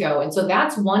 years ago. And so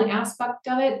that's one aspect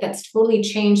of it that's totally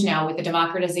changed now with the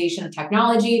democratization of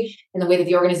technology and the way that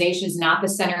the organization is not the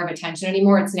center of attention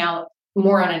anymore. It's now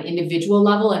more on an individual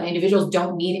level, and individuals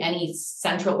don't need any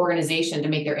central organization to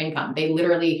make their income. They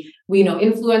literally, we know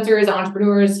influencers,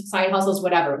 entrepreneurs, side hustles,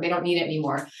 whatever, they don't need it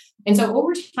anymore. And so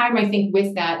over time, I think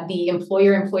with that, the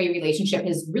employer-employee relationship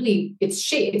has really, it's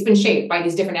been shaped by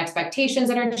these different expectations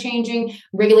that are changing,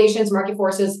 regulations, market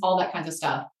forces, all that kinds of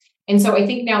stuff. And so I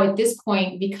think now at this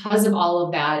point, because of all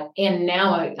of that, and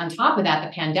now on top of that,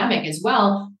 the pandemic as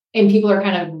well, and people are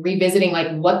kind of revisiting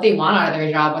like what they want out of their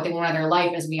job, what they want out of their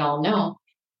life, as we all know,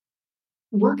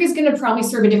 work is going to probably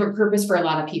serve a different purpose for a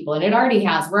lot of people. And it already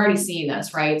has. We're already seeing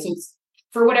this, right? So it's,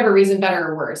 for whatever reason, better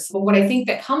or worse. But what I think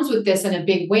that comes with this in a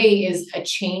big way is a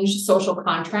changed social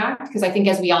contract. Because I think,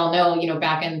 as we all know,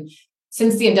 back in,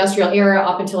 since the industrial era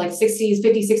up until like 60s,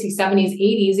 50s, 60s, 70s,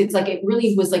 80s, it's like, it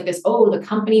really was like this, the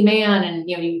company man. And,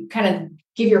 you kind of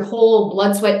give your whole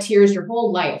blood, sweat, tears, your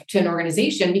whole life to an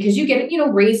organization because you get,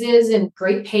 raises and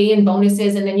great pay and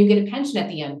bonuses, and then you get a pension at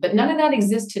the end. But none of that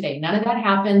exists today. None of that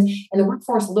happens. And the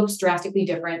workforce looks drastically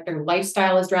different. Their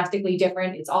lifestyle is drastically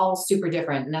different. It's all super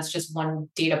different. And that's just one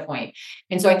data point.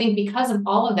 And so I think because of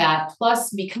all of that, plus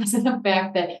because of the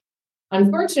fact that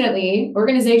unfortunately,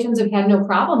 organizations have had no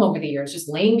problem over the years just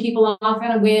laying people off on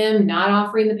a whim, not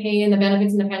offering the pay and the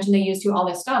benefits and the pension they used to, all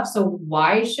this stuff. So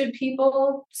why should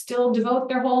people still devote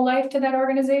their whole life to that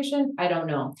organization? I don't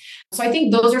know. So I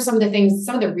think those are some of the things,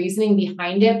 some of the reasoning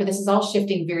behind it, but this is all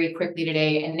shifting very quickly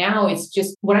today. And now it's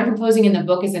just what I'm proposing in the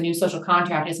book is a new social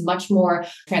contract is much more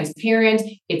transparent.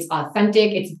 It's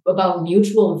authentic. It's about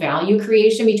mutual value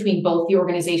creation between both the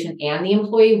organization and the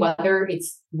employee, whether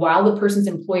it's while the person's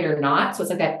employed or not. So it's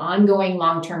like that ongoing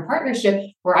long-term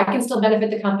partnership where I can still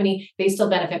benefit the company, they still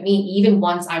benefit me, even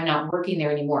once I'm not working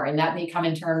there anymore. And that may come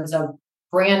in terms of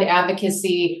brand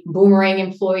advocacy, boomerang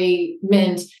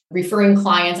employment, referring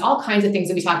clients, all kinds of things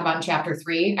that we talk about in chapter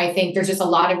 3. I think there's just a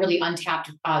lot of really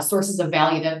untapped sources of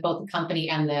value that both the company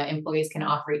and the employees can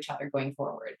offer each other going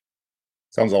forward.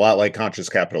 Sounds a lot like conscious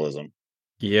capitalism.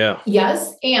 Yeah.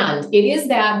 Yes. And it is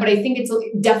that, but I think it's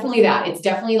definitely that. It's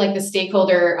definitely like the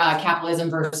stakeholder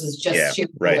capitalism versus just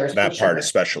right. That part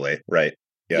especially. Right.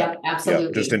 Yeah, absolutely.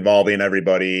 Yep. Just involving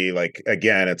everybody. Like,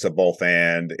 again, it's a both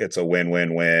and it's a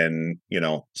win-win-win,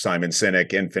 Simon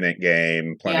Sinek, infinite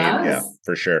game. Plenty. Yes. Yeah,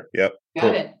 for sure. Yep.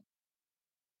 Got it.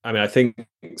 I mean, I think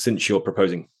since you're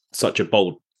proposing such a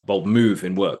bold move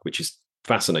in work, which is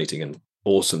fascinating and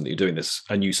awesome that you're doing this,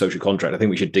 a new social contract, I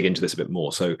think we should dig into this a bit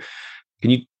more. So can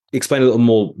you explain a little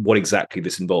more what exactly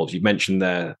this involves? You mentioned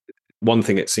there, one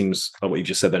thing it seems like what you've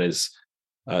just said then is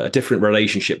a different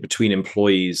relationship between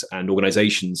employees and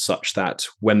organizations such that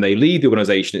when they leave the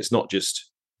organization, it's not just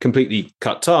completely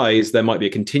cut ties. There might be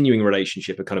a continuing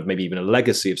relationship, a kind of maybe even a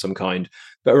legacy of some kind,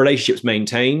 but a relationship's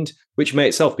maintained, which may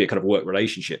itself be a kind of work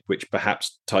relationship, which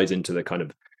perhaps ties into the kind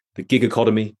of the gig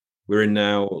economy we're in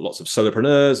now. Lots of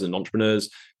solopreneurs and entrepreneurs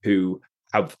who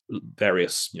have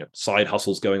various side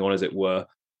hustles going on, as it were.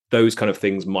 Those kind of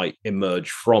things might emerge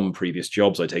from previous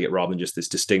jobs, I take it, rather than just this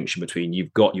distinction between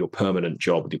you've got your permanent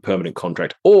job with your permanent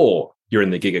contract or you're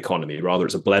in the gig economy. Rather,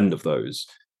 it's a blend of those.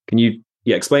 Can you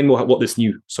explain more what this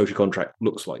new social contract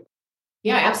looks like?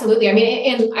 Yeah, absolutely. I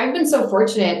mean, and I've been so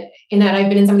fortunate in that I've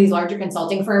been in some of these larger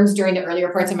consulting firms during the earlier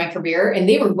parts of my career, and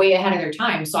they were way ahead of their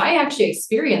time. So I actually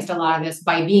experienced a lot of this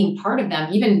by being part of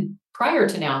them, even prior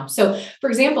to now. So for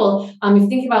example, if you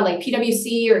think about like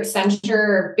PwC or Accenture,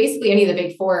 or basically any of the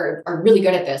big four are really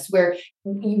good at this, where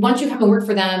once you come and work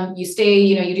for them, you stay,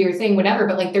 you do your thing, whatever,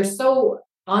 but like they're so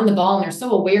on the ball and they're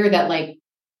so aware that like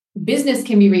business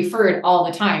can be referred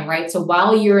all the time, right? So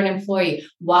while you're an employee,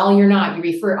 while you're not, you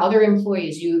refer other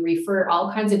employees, you refer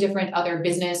all kinds of different other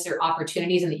business or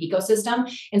opportunities in the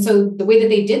ecosystem. And so the way that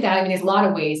they did that, I mean, there's a lot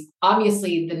of ways.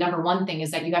 Obviously, the number one thing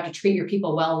is that you have to treat your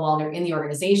people well while they're in the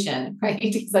organization, right?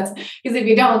 Because if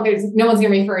you don't, there's no one's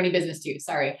going to refer any business to you.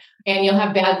 Sorry. And you'll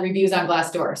have bad reviews on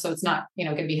Glassdoor. So it's not,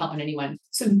 going to be helping anyone.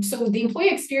 So the employee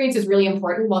experience is really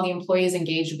important while the employee is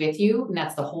engaged with you. And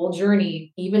that's the whole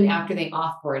journey, even after they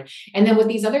offboard. And then what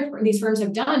these firms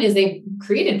have done is they've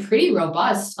created pretty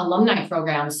robust alumni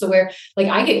programs. So where like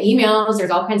I get emails, there's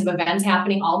all kinds of events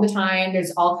happening all the time.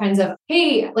 There's all kinds of,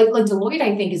 hey, like Deloitte,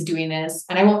 I think is doing this.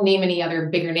 And I won't name any other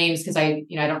bigger names because I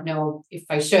don't know if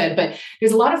I should, but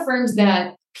there's a lot of firms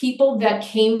that people that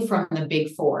came from the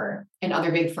big four and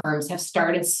other big firms have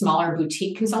started smaller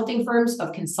boutique consulting firms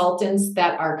of consultants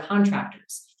that are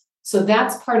contractors. So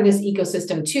that's part of this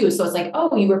ecosystem too. So it's like,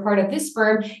 oh, you were part of this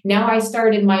firm. Now I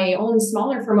started my own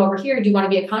smaller firm over here. Do you want to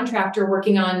be a contractor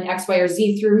working on X, Y, or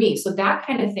Z through me? So that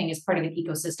kind of thing is part of the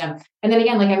ecosystem. And then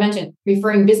again, like I mentioned,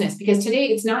 referring business, because today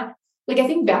it's not like, I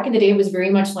think back in the day, it was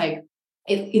very much like,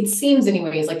 it seems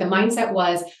anyways, like the mindset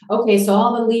was, okay, so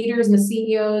all the leaders and the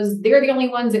CEOs, they're the only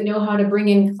ones that know how to bring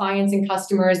in clients and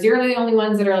customers. They're the only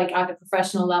ones that are like at the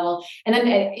professional level. And then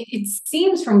it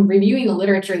seems from reviewing the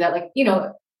literature that like,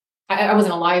 I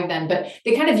wasn't alive then, but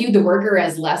they kind of viewed the worker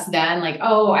as less than like,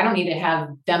 oh, I don't need to have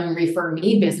them refer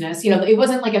me business. It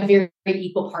wasn't like a very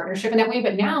equal partnership in that way.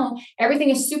 But now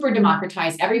everything is super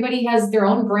democratized. Everybody has their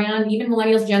own brand, even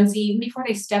millennials, Gen Z, even before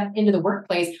they step into the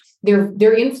workplace, they're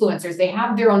influencers. They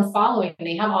have their own following.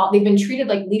 They've been treated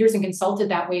like leaders and consulted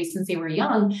that way since they were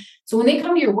young. So when they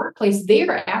come to your workplace, they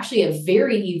are actually a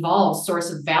very evolved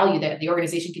source of value that the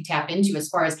organization can tap into as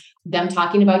far as them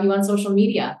talking about you on social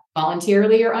media,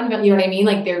 voluntarily or unvoluntarily. You know what I mean?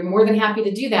 Like they're more than happy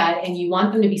to do that. And you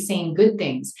want them to be saying good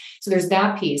things. So there's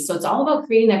that piece. So it's all about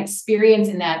creating that experience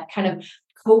and that kind of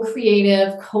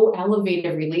co-creative,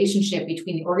 co-elevative relationship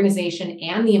between the organization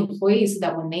and the employees so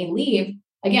that when they leave,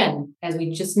 again, as we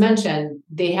just mentioned,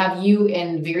 they have you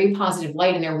in very positive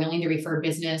light and they're willing to refer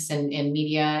business and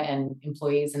media and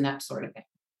employees and that sort of thing.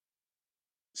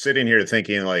 Sitting here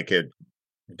thinking like it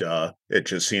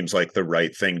just seems like the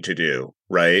right thing to do,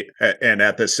 right? And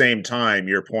at the same time,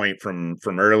 your point from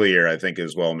earlier, I think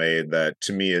is well made, that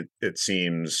to me, it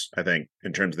seems, I think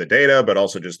in terms of the data, but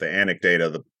also just the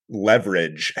anecdata, the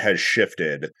leverage has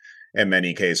shifted in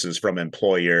many cases from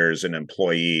employers and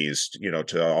employees,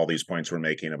 to all these points we're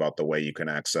making about the way you can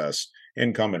access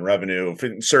income and revenue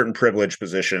in certain privileged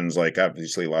positions. Like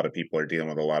obviously a lot of people are dealing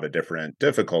with a lot of different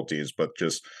difficulties, but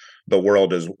just the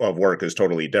world of work is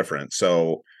totally different.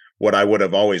 So what I would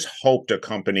have always hoped a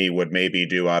company would maybe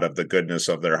do out of the goodness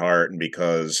of their heart, and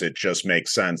because it just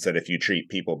makes sense that if you treat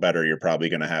people better, you're probably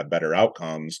going to have better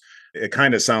outcomes. It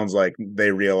kind of sounds like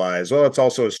they realize, well, it's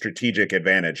also a strategic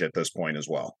advantage at this point as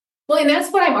well. Well, and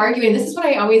that's what I'm arguing. This is what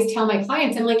I always tell my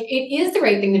clients. I'm like, it is the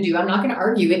right thing to do. I'm not going to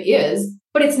argue it is,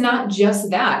 but it's not just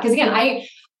that. Because again,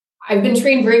 I've been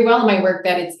trained very well in my work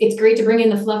that it's great to bring in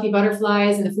the fluffy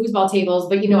butterflies and the foosball tables.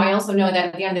 But, I also know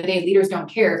that at the end of the day, leaders don't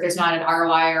care if there's not an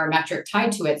ROI or a metric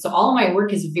tied to it. So all of my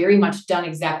work is very much done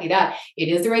exactly that. It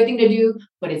is the right thing to do,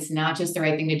 but it's not just the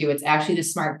right thing to do. It's actually the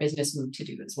smart business move to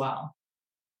do as well.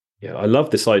 Yeah, I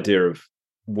love this idea of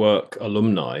work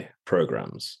alumni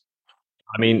programs.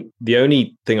 I mean, the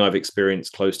only thing I've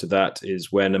experienced close to that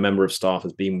is when a member of staff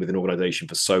has been with an organization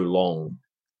for so long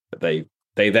that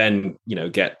they then,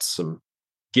 get some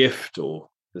gift or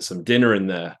there's some dinner in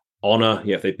their honor.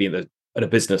 Yeah, if they've been at a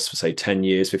business for say 10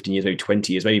 years, 15 years, maybe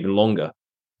 20 years, maybe even longer.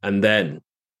 And then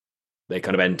they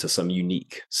kind of enter some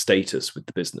unique status with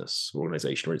the business,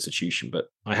 organization or institution. But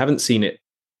I haven't seen it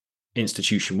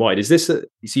institution-wide. Is this so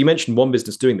you mentioned one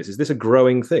business doing this. Is this a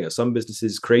growing thing? Are some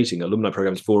businesses creating alumni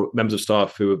programs for members of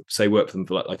staff who have, say, worked for them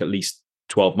for like at least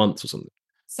 12 months or something?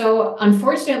 So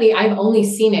unfortunately, I've only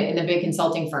seen it in the big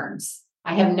consulting firms.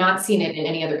 I have not seen it in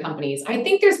any other companies. I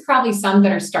think there's probably some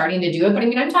that are starting to do it, but I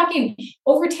mean, I'm talking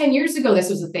over 10 years ago, this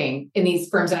was a thing in these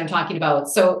firms that I'm talking about.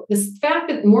 So this fact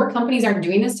that more companies aren't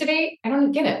doing this today, I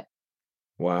don't get it.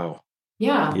 Wow.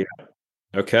 Yeah.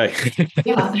 Okay.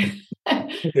 Yeah.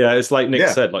 Yeah, it's like Nick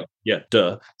said, like,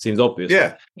 duh, seems obvious.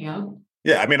 Yeah.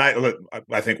 Yeah. I mean,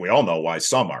 I think we all know why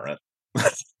some aren't.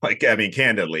 Like, I mean,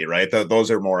 candidly, right? Those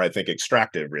are more, I think,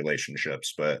 extractive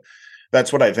relationships. But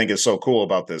that's what I think is so cool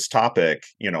about this topic.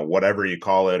 Whatever you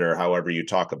call it or however you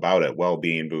talk about it,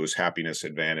 well-being boost, happiness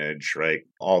advantage, right?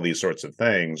 All these sorts of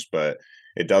things. But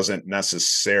it doesn't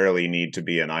necessarily need to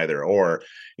be an either or.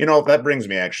 That brings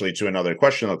me actually to another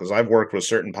question, though, because I've worked with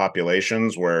certain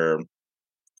populations where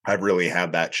I've really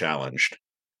had that challenged.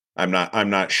 I'm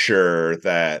not sure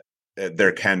that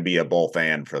there can be a both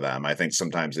and for them. I think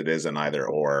sometimes it is an either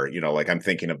or, like I'm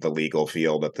thinking of the legal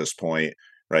field at this point,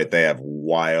 right? They have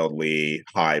wildly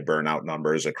high burnout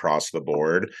numbers across the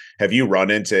board. Have you run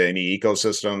into any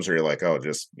ecosystems where you're like, oh,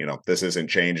 just, this isn't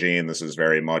changing. This is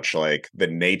very much like the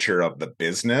nature of the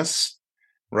business,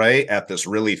 right? At this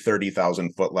really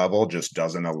 30,000 foot level just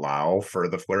doesn't allow for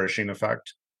the flourishing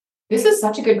effect? This is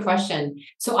such a good question.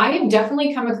 So I have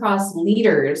definitely come across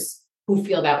leaders who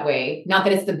feel that way. Not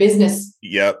that it's the business,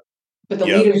 but the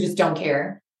leaders just don't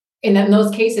care. And in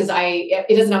those cases,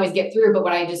 it doesn't always get through, but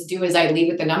what I just do is I lead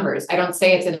with the numbers. I don't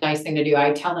say it's a nice thing to do.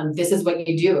 I tell them this is what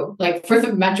you do, like for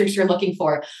the metrics you're looking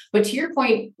for. But to your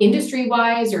point,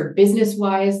 industry-wise or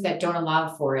business-wise, that don't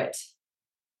allow for it.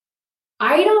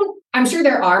 I'm sure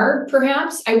there are,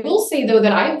 perhaps. I will say though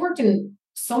that I've worked in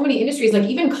so many industries, like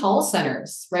even call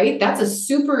centers, right? That's a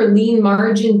super lean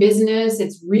margin business.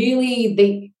 It's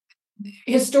really,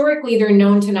 historically, they're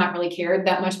known to not really care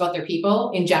that much about their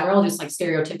people in general, just like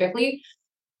stereotypically.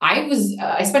 I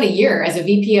spent a year as a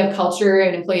VP of culture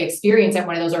and employee experience at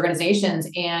one of those organizations.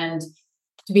 And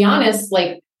to be honest,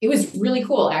 like it was really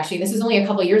cool. Actually, this was only a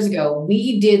couple of years ago.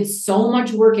 We did so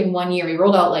much work in one year. We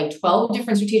rolled out like 12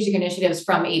 different strategic initiatives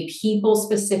from a people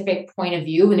specific point of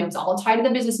view. And it was all tied to the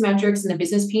business metrics and the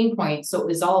business pain points. So it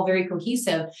was all very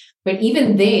cohesive. But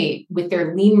even they, with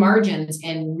their lean margins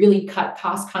and really cut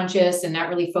cost conscious and not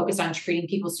really focused on treating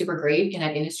people super great in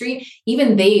that industry,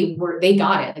 even they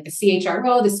got it. Like the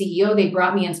CHRO, the CEO, they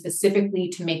brought me in specifically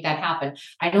to make that happen.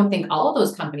 I don't think all of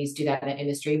those companies do that in the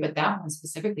industry, but that one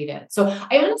specifically did. So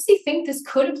I honestly think this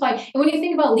could apply. And when you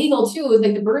think about legal too,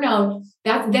 like the burnout,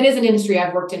 that is an industry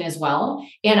I've worked in as well.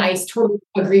 And I totally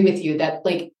agree with you that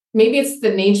like, maybe it's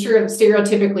the nature of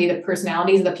stereotypically the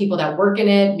personalities of the people that work in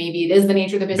it. Maybe it is the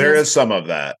nature of the business. There is some of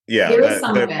that. Yeah. There is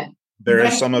some of it. There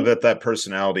is some of it, that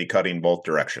personality cutting both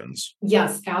directions.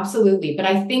 Yes, absolutely. But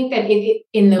I think that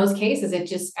in those cases,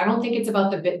 I don't think it's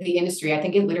about the industry. I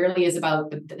think it literally is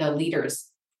about the leaders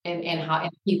and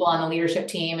people on the leadership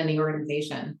team and the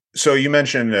organization. So you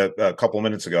mentioned a couple of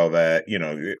minutes ago that,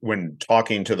 when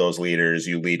talking to those leaders,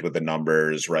 you lead with the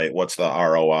numbers, right? What's the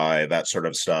ROI, that sort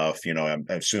of stuff. I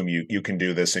assume you can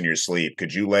do this in your sleep.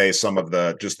 Could you lay some of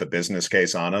just the business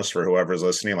case on us for whoever's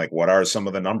listening? Like, what are some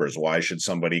of the numbers? Why should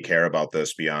somebody care about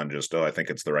this beyond just, I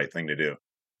think it's the right thing to do?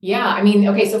 Yeah, I mean,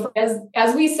 okay, so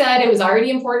as we said, it was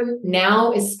already important.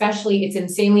 Now, especially, it's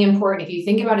insanely important. If you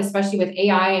think about, especially with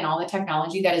AI and all the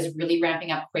technology that is really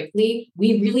ramping up quickly,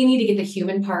 we really need to get the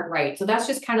human part right. So that's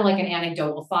just kind of like an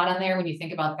anecdotal thought on there when you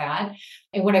think about that.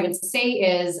 And what I would say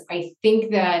is, I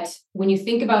think that when you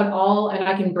think about and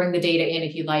I can bring the data in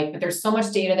if you'd like, but there's so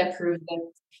much data that proves that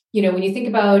when you think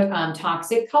about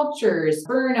toxic cultures,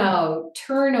 burnout,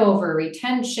 turnover,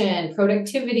 retention,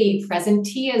 productivity,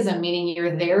 presenteeism, meaning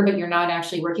you're there, but you're not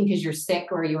actually working because you're sick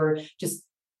or you're just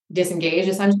disengaged,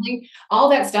 essentially, all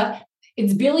that stuff,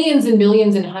 it's billions and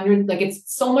billions and hundreds, like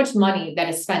it's so much money that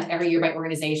is spent every year by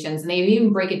organizations. And they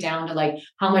even break it down to like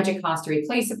how much it costs to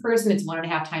replace a person. It's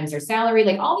 1.5 times their salary,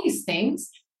 like all these things.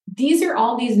 These are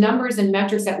all these numbers and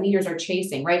metrics that leaders are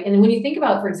chasing, right? And when you think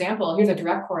about, for example, here's a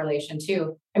direct correlation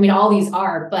too. I mean, all these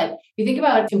are, but you think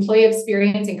about employee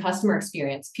experience and customer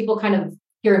experience, people kind of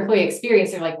hear employee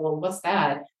experience, they're like, well, what's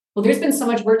that? Well, there's been so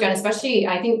much work done, especially,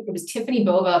 I think it was Tiffany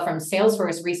Bova from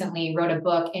Salesforce recently wrote a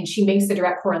book, and she makes the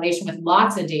direct correlation with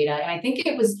lots of data. And I think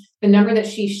it was the number that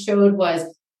she showed was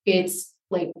it's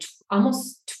like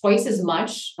almost twice as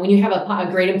much. When you have a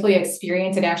great employee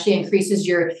experience, it actually increases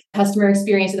your customer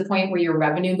experience to the point where your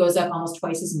revenue goes up almost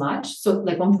twice as much. So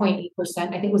like 1.8%,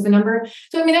 I think was the number.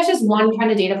 So, I mean, that's just one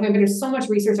kind of data point, but there's so much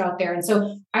research out there. And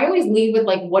so I always lead with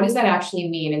like, what does that actually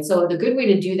mean? And so the good way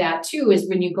to do that too is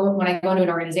when I go into an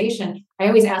organization, I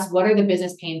always ask, what are the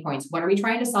business pain points? What are we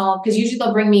trying to solve? Because usually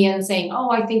they'll bring me in saying,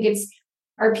 oh, I think it's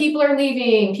our people are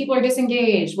leaving, people are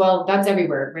disengaged. Well, that's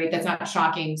everywhere, right? That's not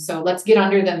shocking. So let's get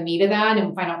under the meat of that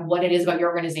and find out what it is about your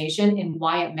organization and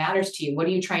why it matters to you. What are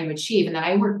you trying to achieve? And then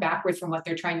I work backwards from what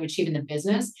they're trying to achieve in the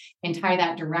business and tie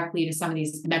that directly to some of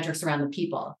these metrics around the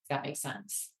people, if that makes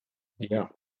sense. Yeah,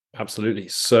 absolutely.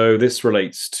 So this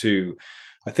relates to,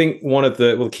 I think, one of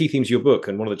the key themes of your book,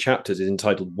 and one of the chapters is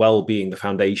entitled Well-being, the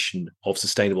Foundation of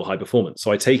Sustainable High Performance.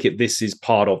 So I take it this is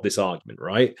part of this argument,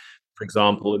 right? For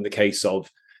example, in the case of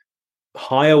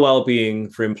higher well-being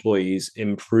for employees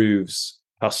improves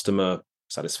customer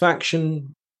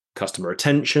satisfaction, customer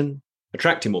retention,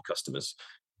 attracting more customers.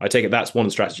 I take it that's one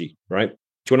strategy, right?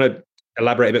 Do you want to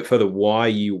elaborate a bit further why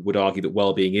you would argue that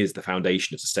well-being is the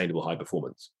foundation of sustainable high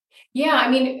performance? Yeah,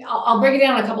 I mean, I'll break it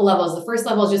down on a couple levels. The first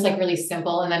level is just like really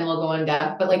simple, and then we'll go in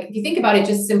depth. But like, if you think about it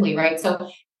just simply, right?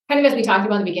 So kind of as we talked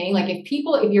about in the beginning, like if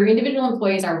your individual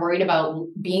employees are worried about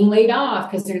being laid off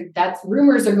because that's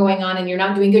rumors are going on and you're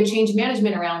not doing good change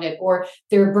management around it, or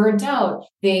they're burnt out,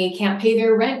 they can't pay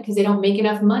their rent because they don't make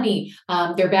enough money,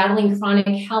 they're battling chronic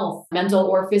health, mental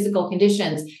or physical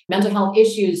conditions, mental health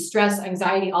issues, stress,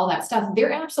 anxiety, all that stuff,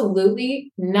 they're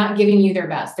absolutely not giving you their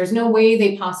best. There's no way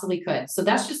they possibly could. So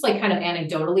that's just like kind of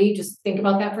anecdotally, just think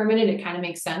about that for a minute. It kind of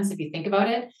makes sense if you think about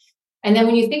it. And then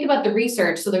when you think about the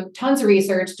research, so there are tons of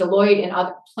research, Deloitte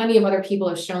and plenty of other people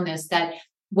have shown this, that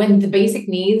when the basic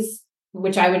needs,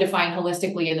 which I would define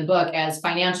holistically in the book as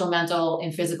financial, mental,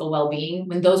 and physical well-being,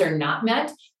 when those are not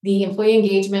met, the employee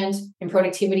engagement and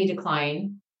productivity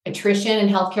decline, attrition and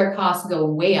healthcare costs go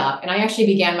way up. And I actually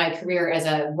began my career as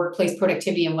a workplace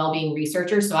productivity and well-being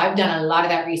researcher. So I've done a lot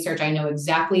of that research. I know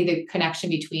exactly the connection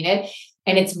between it.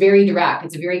 And it's very direct.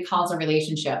 It's a very causal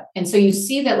relationship. And so you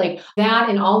see that like that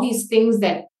and all these things,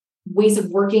 that ways of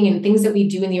working and things that we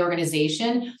do in the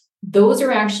organization, those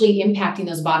are actually impacting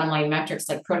those bottom line metrics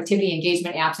like productivity,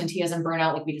 engagement, absenteeism,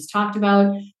 burnout, like we just talked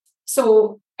about.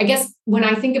 So I guess when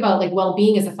I think about like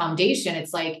well-being as a foundation,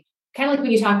 it's like kind of like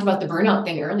when you talked about the burnout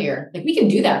thing earlier, like we can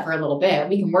do that for a little bit.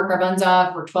 We can work our buns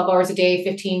off, work 12 hours a day,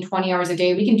 15, 20 hours a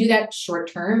day. We can do that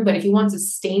short term. But if you want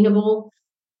sustainable,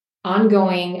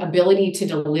 ongoing ability to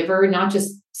deliver, not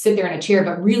just sit there in a chair,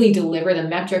 but really deliver the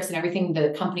metrics and everything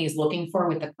the company is looking for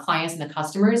with the clients and the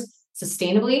customers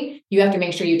sustainably, you have to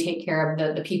make sure you take care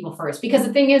of the people first. Because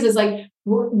the thing is like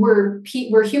we're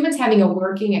humans having a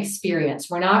working experience.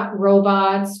 We're not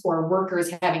robots or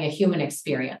workers having a human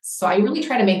experience. So I really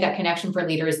try to make that connection for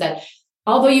leaders that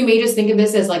although you may just think of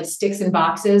this as like sticks and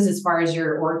boxes as far as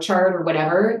your org chart or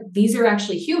whatever, these are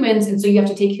actually humans. And so you have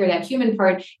to take care of that human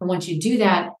part. And once you do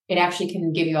that, it actually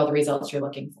can give you all the results you're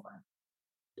looking for.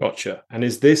 Gotcha. And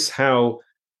is this how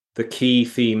the key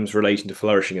themes relating to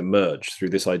flourishing emerge through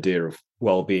this idea of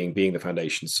well-being being the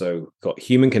foundation? So got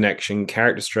human connection,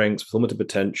 character strengths, fulfillment of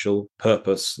potential,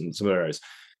 purpose, and some other areas.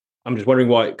 I'm just wondering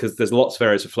why, because there's lots of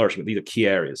areas of flourishing, but these are key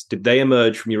areas. Did they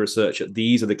emerge from your research that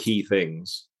these are the key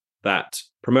things that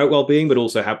promote well-being, but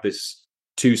also have this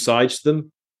two sides to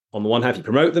them? On the one hand, if you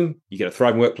promote them, you get a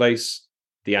thriving workplace.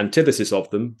 The antithesis of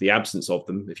them, the absence of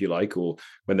them, if you like, or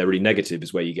when they're really negative,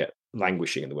 is where you get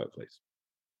languishing in the workplace.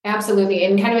 Absolutely.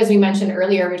 And kind of as we mentioned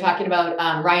earlier, we're talking about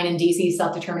Ryan and DC's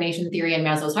self-determination theory and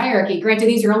Maslow's hierarchy. Granted,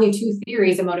 these are only two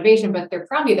theories of motivation, but they're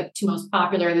probably the two most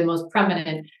popular, the most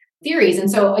prominent theories.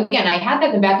 And so again, I had that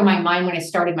in the back of my mind when I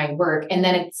started my work. And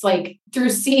then it's like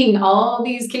through seeing all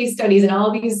these case studies and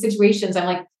all these situations, I'm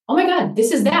like, oh my God,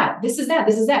 this is that, this is that,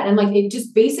 this is that. And I'm like, it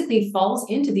just basically falls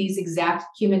into these exact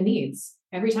human needs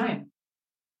every time.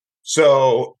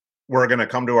 So we're going to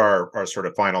come to our sort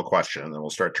of final question, and then we'll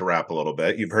start to wrap a little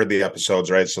bit. You've heard the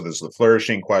episodes, right? So this is the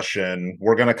flourishing question.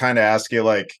 We're going to kind of ask you,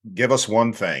 like, give us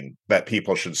one thing that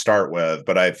people should start with.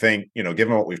 But I think,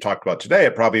 given what we've talked about today,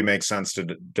 it probably makes sense to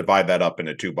divide that up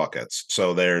into two buckets.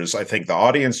 So there's, I think, the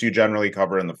audience you generally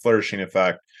cover in the flourishing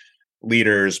effect,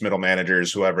 leaders, middle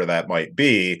managers, whoever that might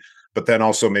be. But then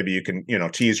also maybe you can,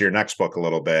 tease your next book a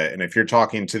little bit. And if you're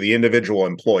talking to the individual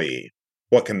employee,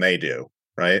 what can they do?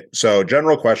 Right. So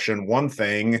general question, one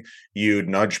thing you'd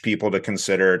nudge people to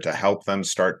consider to help them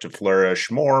start to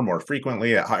flourish more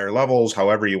frequently at higher levels,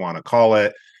 however you want to call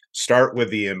it. Start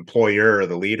with the employer or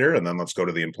the leader, and then let's go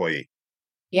to the employee.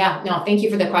 Yeah, no, thank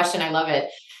you for the question. I love it.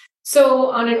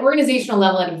 So on an organizational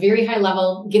level, at a very high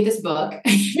level, get this book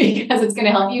because it's going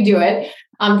to help you do it.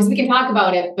 Because we can talk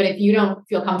about it, but if you don't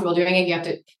feel comfortable doing it, you have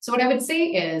to. So what I would say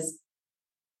is,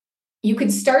 you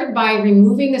could start by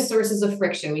removing the sources of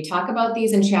friction. We talk about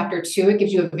these in chapter 2. It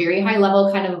gives you a very high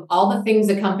level kind of all the things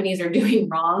that companies are doing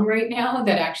wrong right now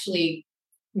that actually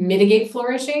mitigate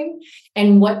flourishing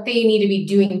and what they need to be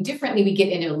doing differently. We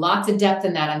get into lots of depth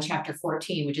in that on chapter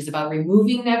 14, which is about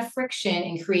removing that friction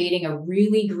and creating a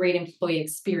really great employee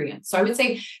experience. So I would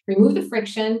say remove the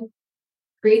friction,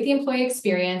 create the employee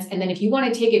experience. And then if you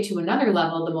want to take it to another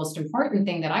level, the most important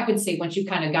thing that I would say, once you've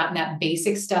kind of gotten that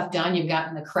basic stuff done, you've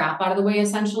gotten the crap out of the way,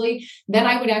 essentially, then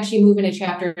I would actually move into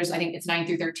chapters, I think it's 9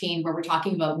 through 13, where we're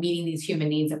talking about meeting these human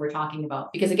needs that we're talking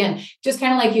about. Because again, just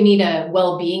kind of like you need a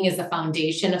well-being as the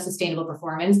foundation of sustainable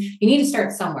performance, you need to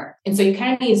start somewhere. And so you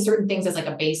kind of need certain things as like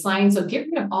a baseline. So get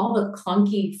rid of all the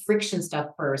clunky friction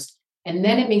stuff first. And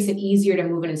then it makes it easier to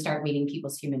move in and start meeting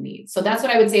people's human needs. So that's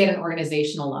what I would say at an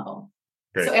organizational level.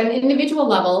 Great. So at an individual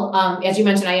level, as you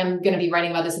mentioned, I am going to be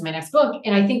writing about this in my next book.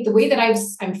 And I think the way that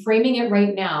I'm framing it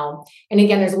right now, and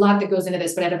again, there's a lot that goes into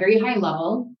this, but at a very high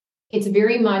level, it's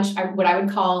very much what I would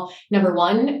call number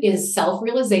one is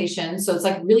self-realization. So it's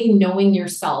like really knowing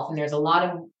yourself. And there's a lot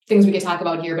of things we could talk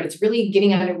about here, but it's really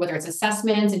getting under whether it's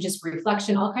assessments and just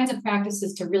reflection, all kinds of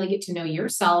practices to really get to know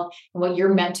yourself and what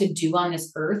you're meant to do on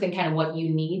this earth and kind of what you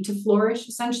need to flourish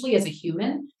essentially as a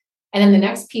human. And then the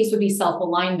next piece would be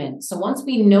self-alignment. So once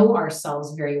we know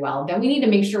ourselves very well, then we need to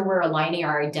make sure we're aligning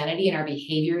our identity and our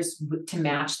behaviors to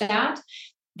match that.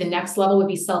 The next level would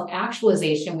be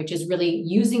self-actualization, which is really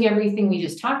using everything we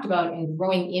just talked about and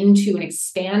growing into and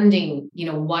expanding,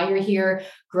 why you're here,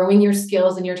 growing your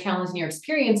skills and your talents and your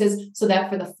experiences, so that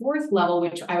for the fourth level,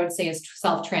 which I would say is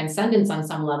self-transcendence on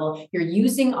some level, you're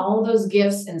using all those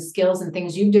gifts and skills and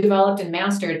things you've developed and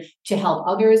mastered to help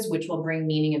others, which will bring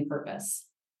meaning and purpose.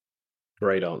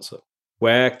 Great answer.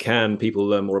 Where can people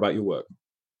learn more about your work?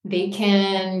 They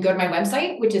can go to my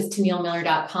website, which is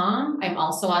tonillemiller.com. I'm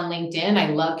also on LinkedIn.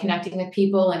 I love connecting with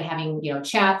people and having,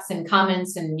 chats and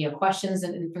comments and, questions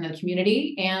from the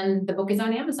community. And the book is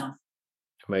on Amazon.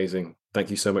 Amazing.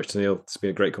 Thank you so much, Tonille. It's been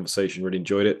a great conversation. Really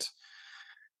enjoyed it.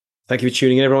 Thank you for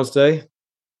tuning in, everyone, today.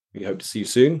 We hope to see you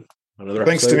soon on another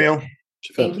Thanks, episode. Tonille.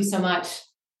 Thank you so much.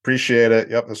 Appreciate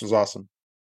it. Yep, this was awesome.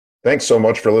 Thanks so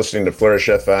much for listening to Flourish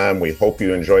FM. We hope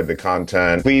you enjoyed the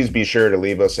content. Please be sure to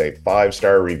leave us a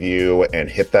 5-star review and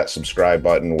hit that subscribe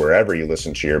button wherever you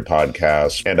listen to your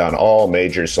podcast and on all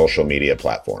major social media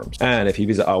platforms. And if you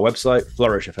visit our website,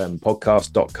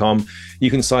 flourishfmpodcast.com,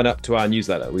 you can sign up to our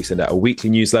newsletter. We send out a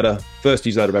weekly newsletter. First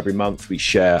newsletter of every month, we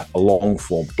share a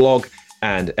long-form blog,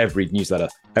 and every newsletter,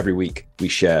 every week, we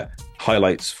share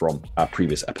highlights from our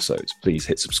previous episodes. Please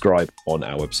hit subscribe on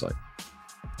our website.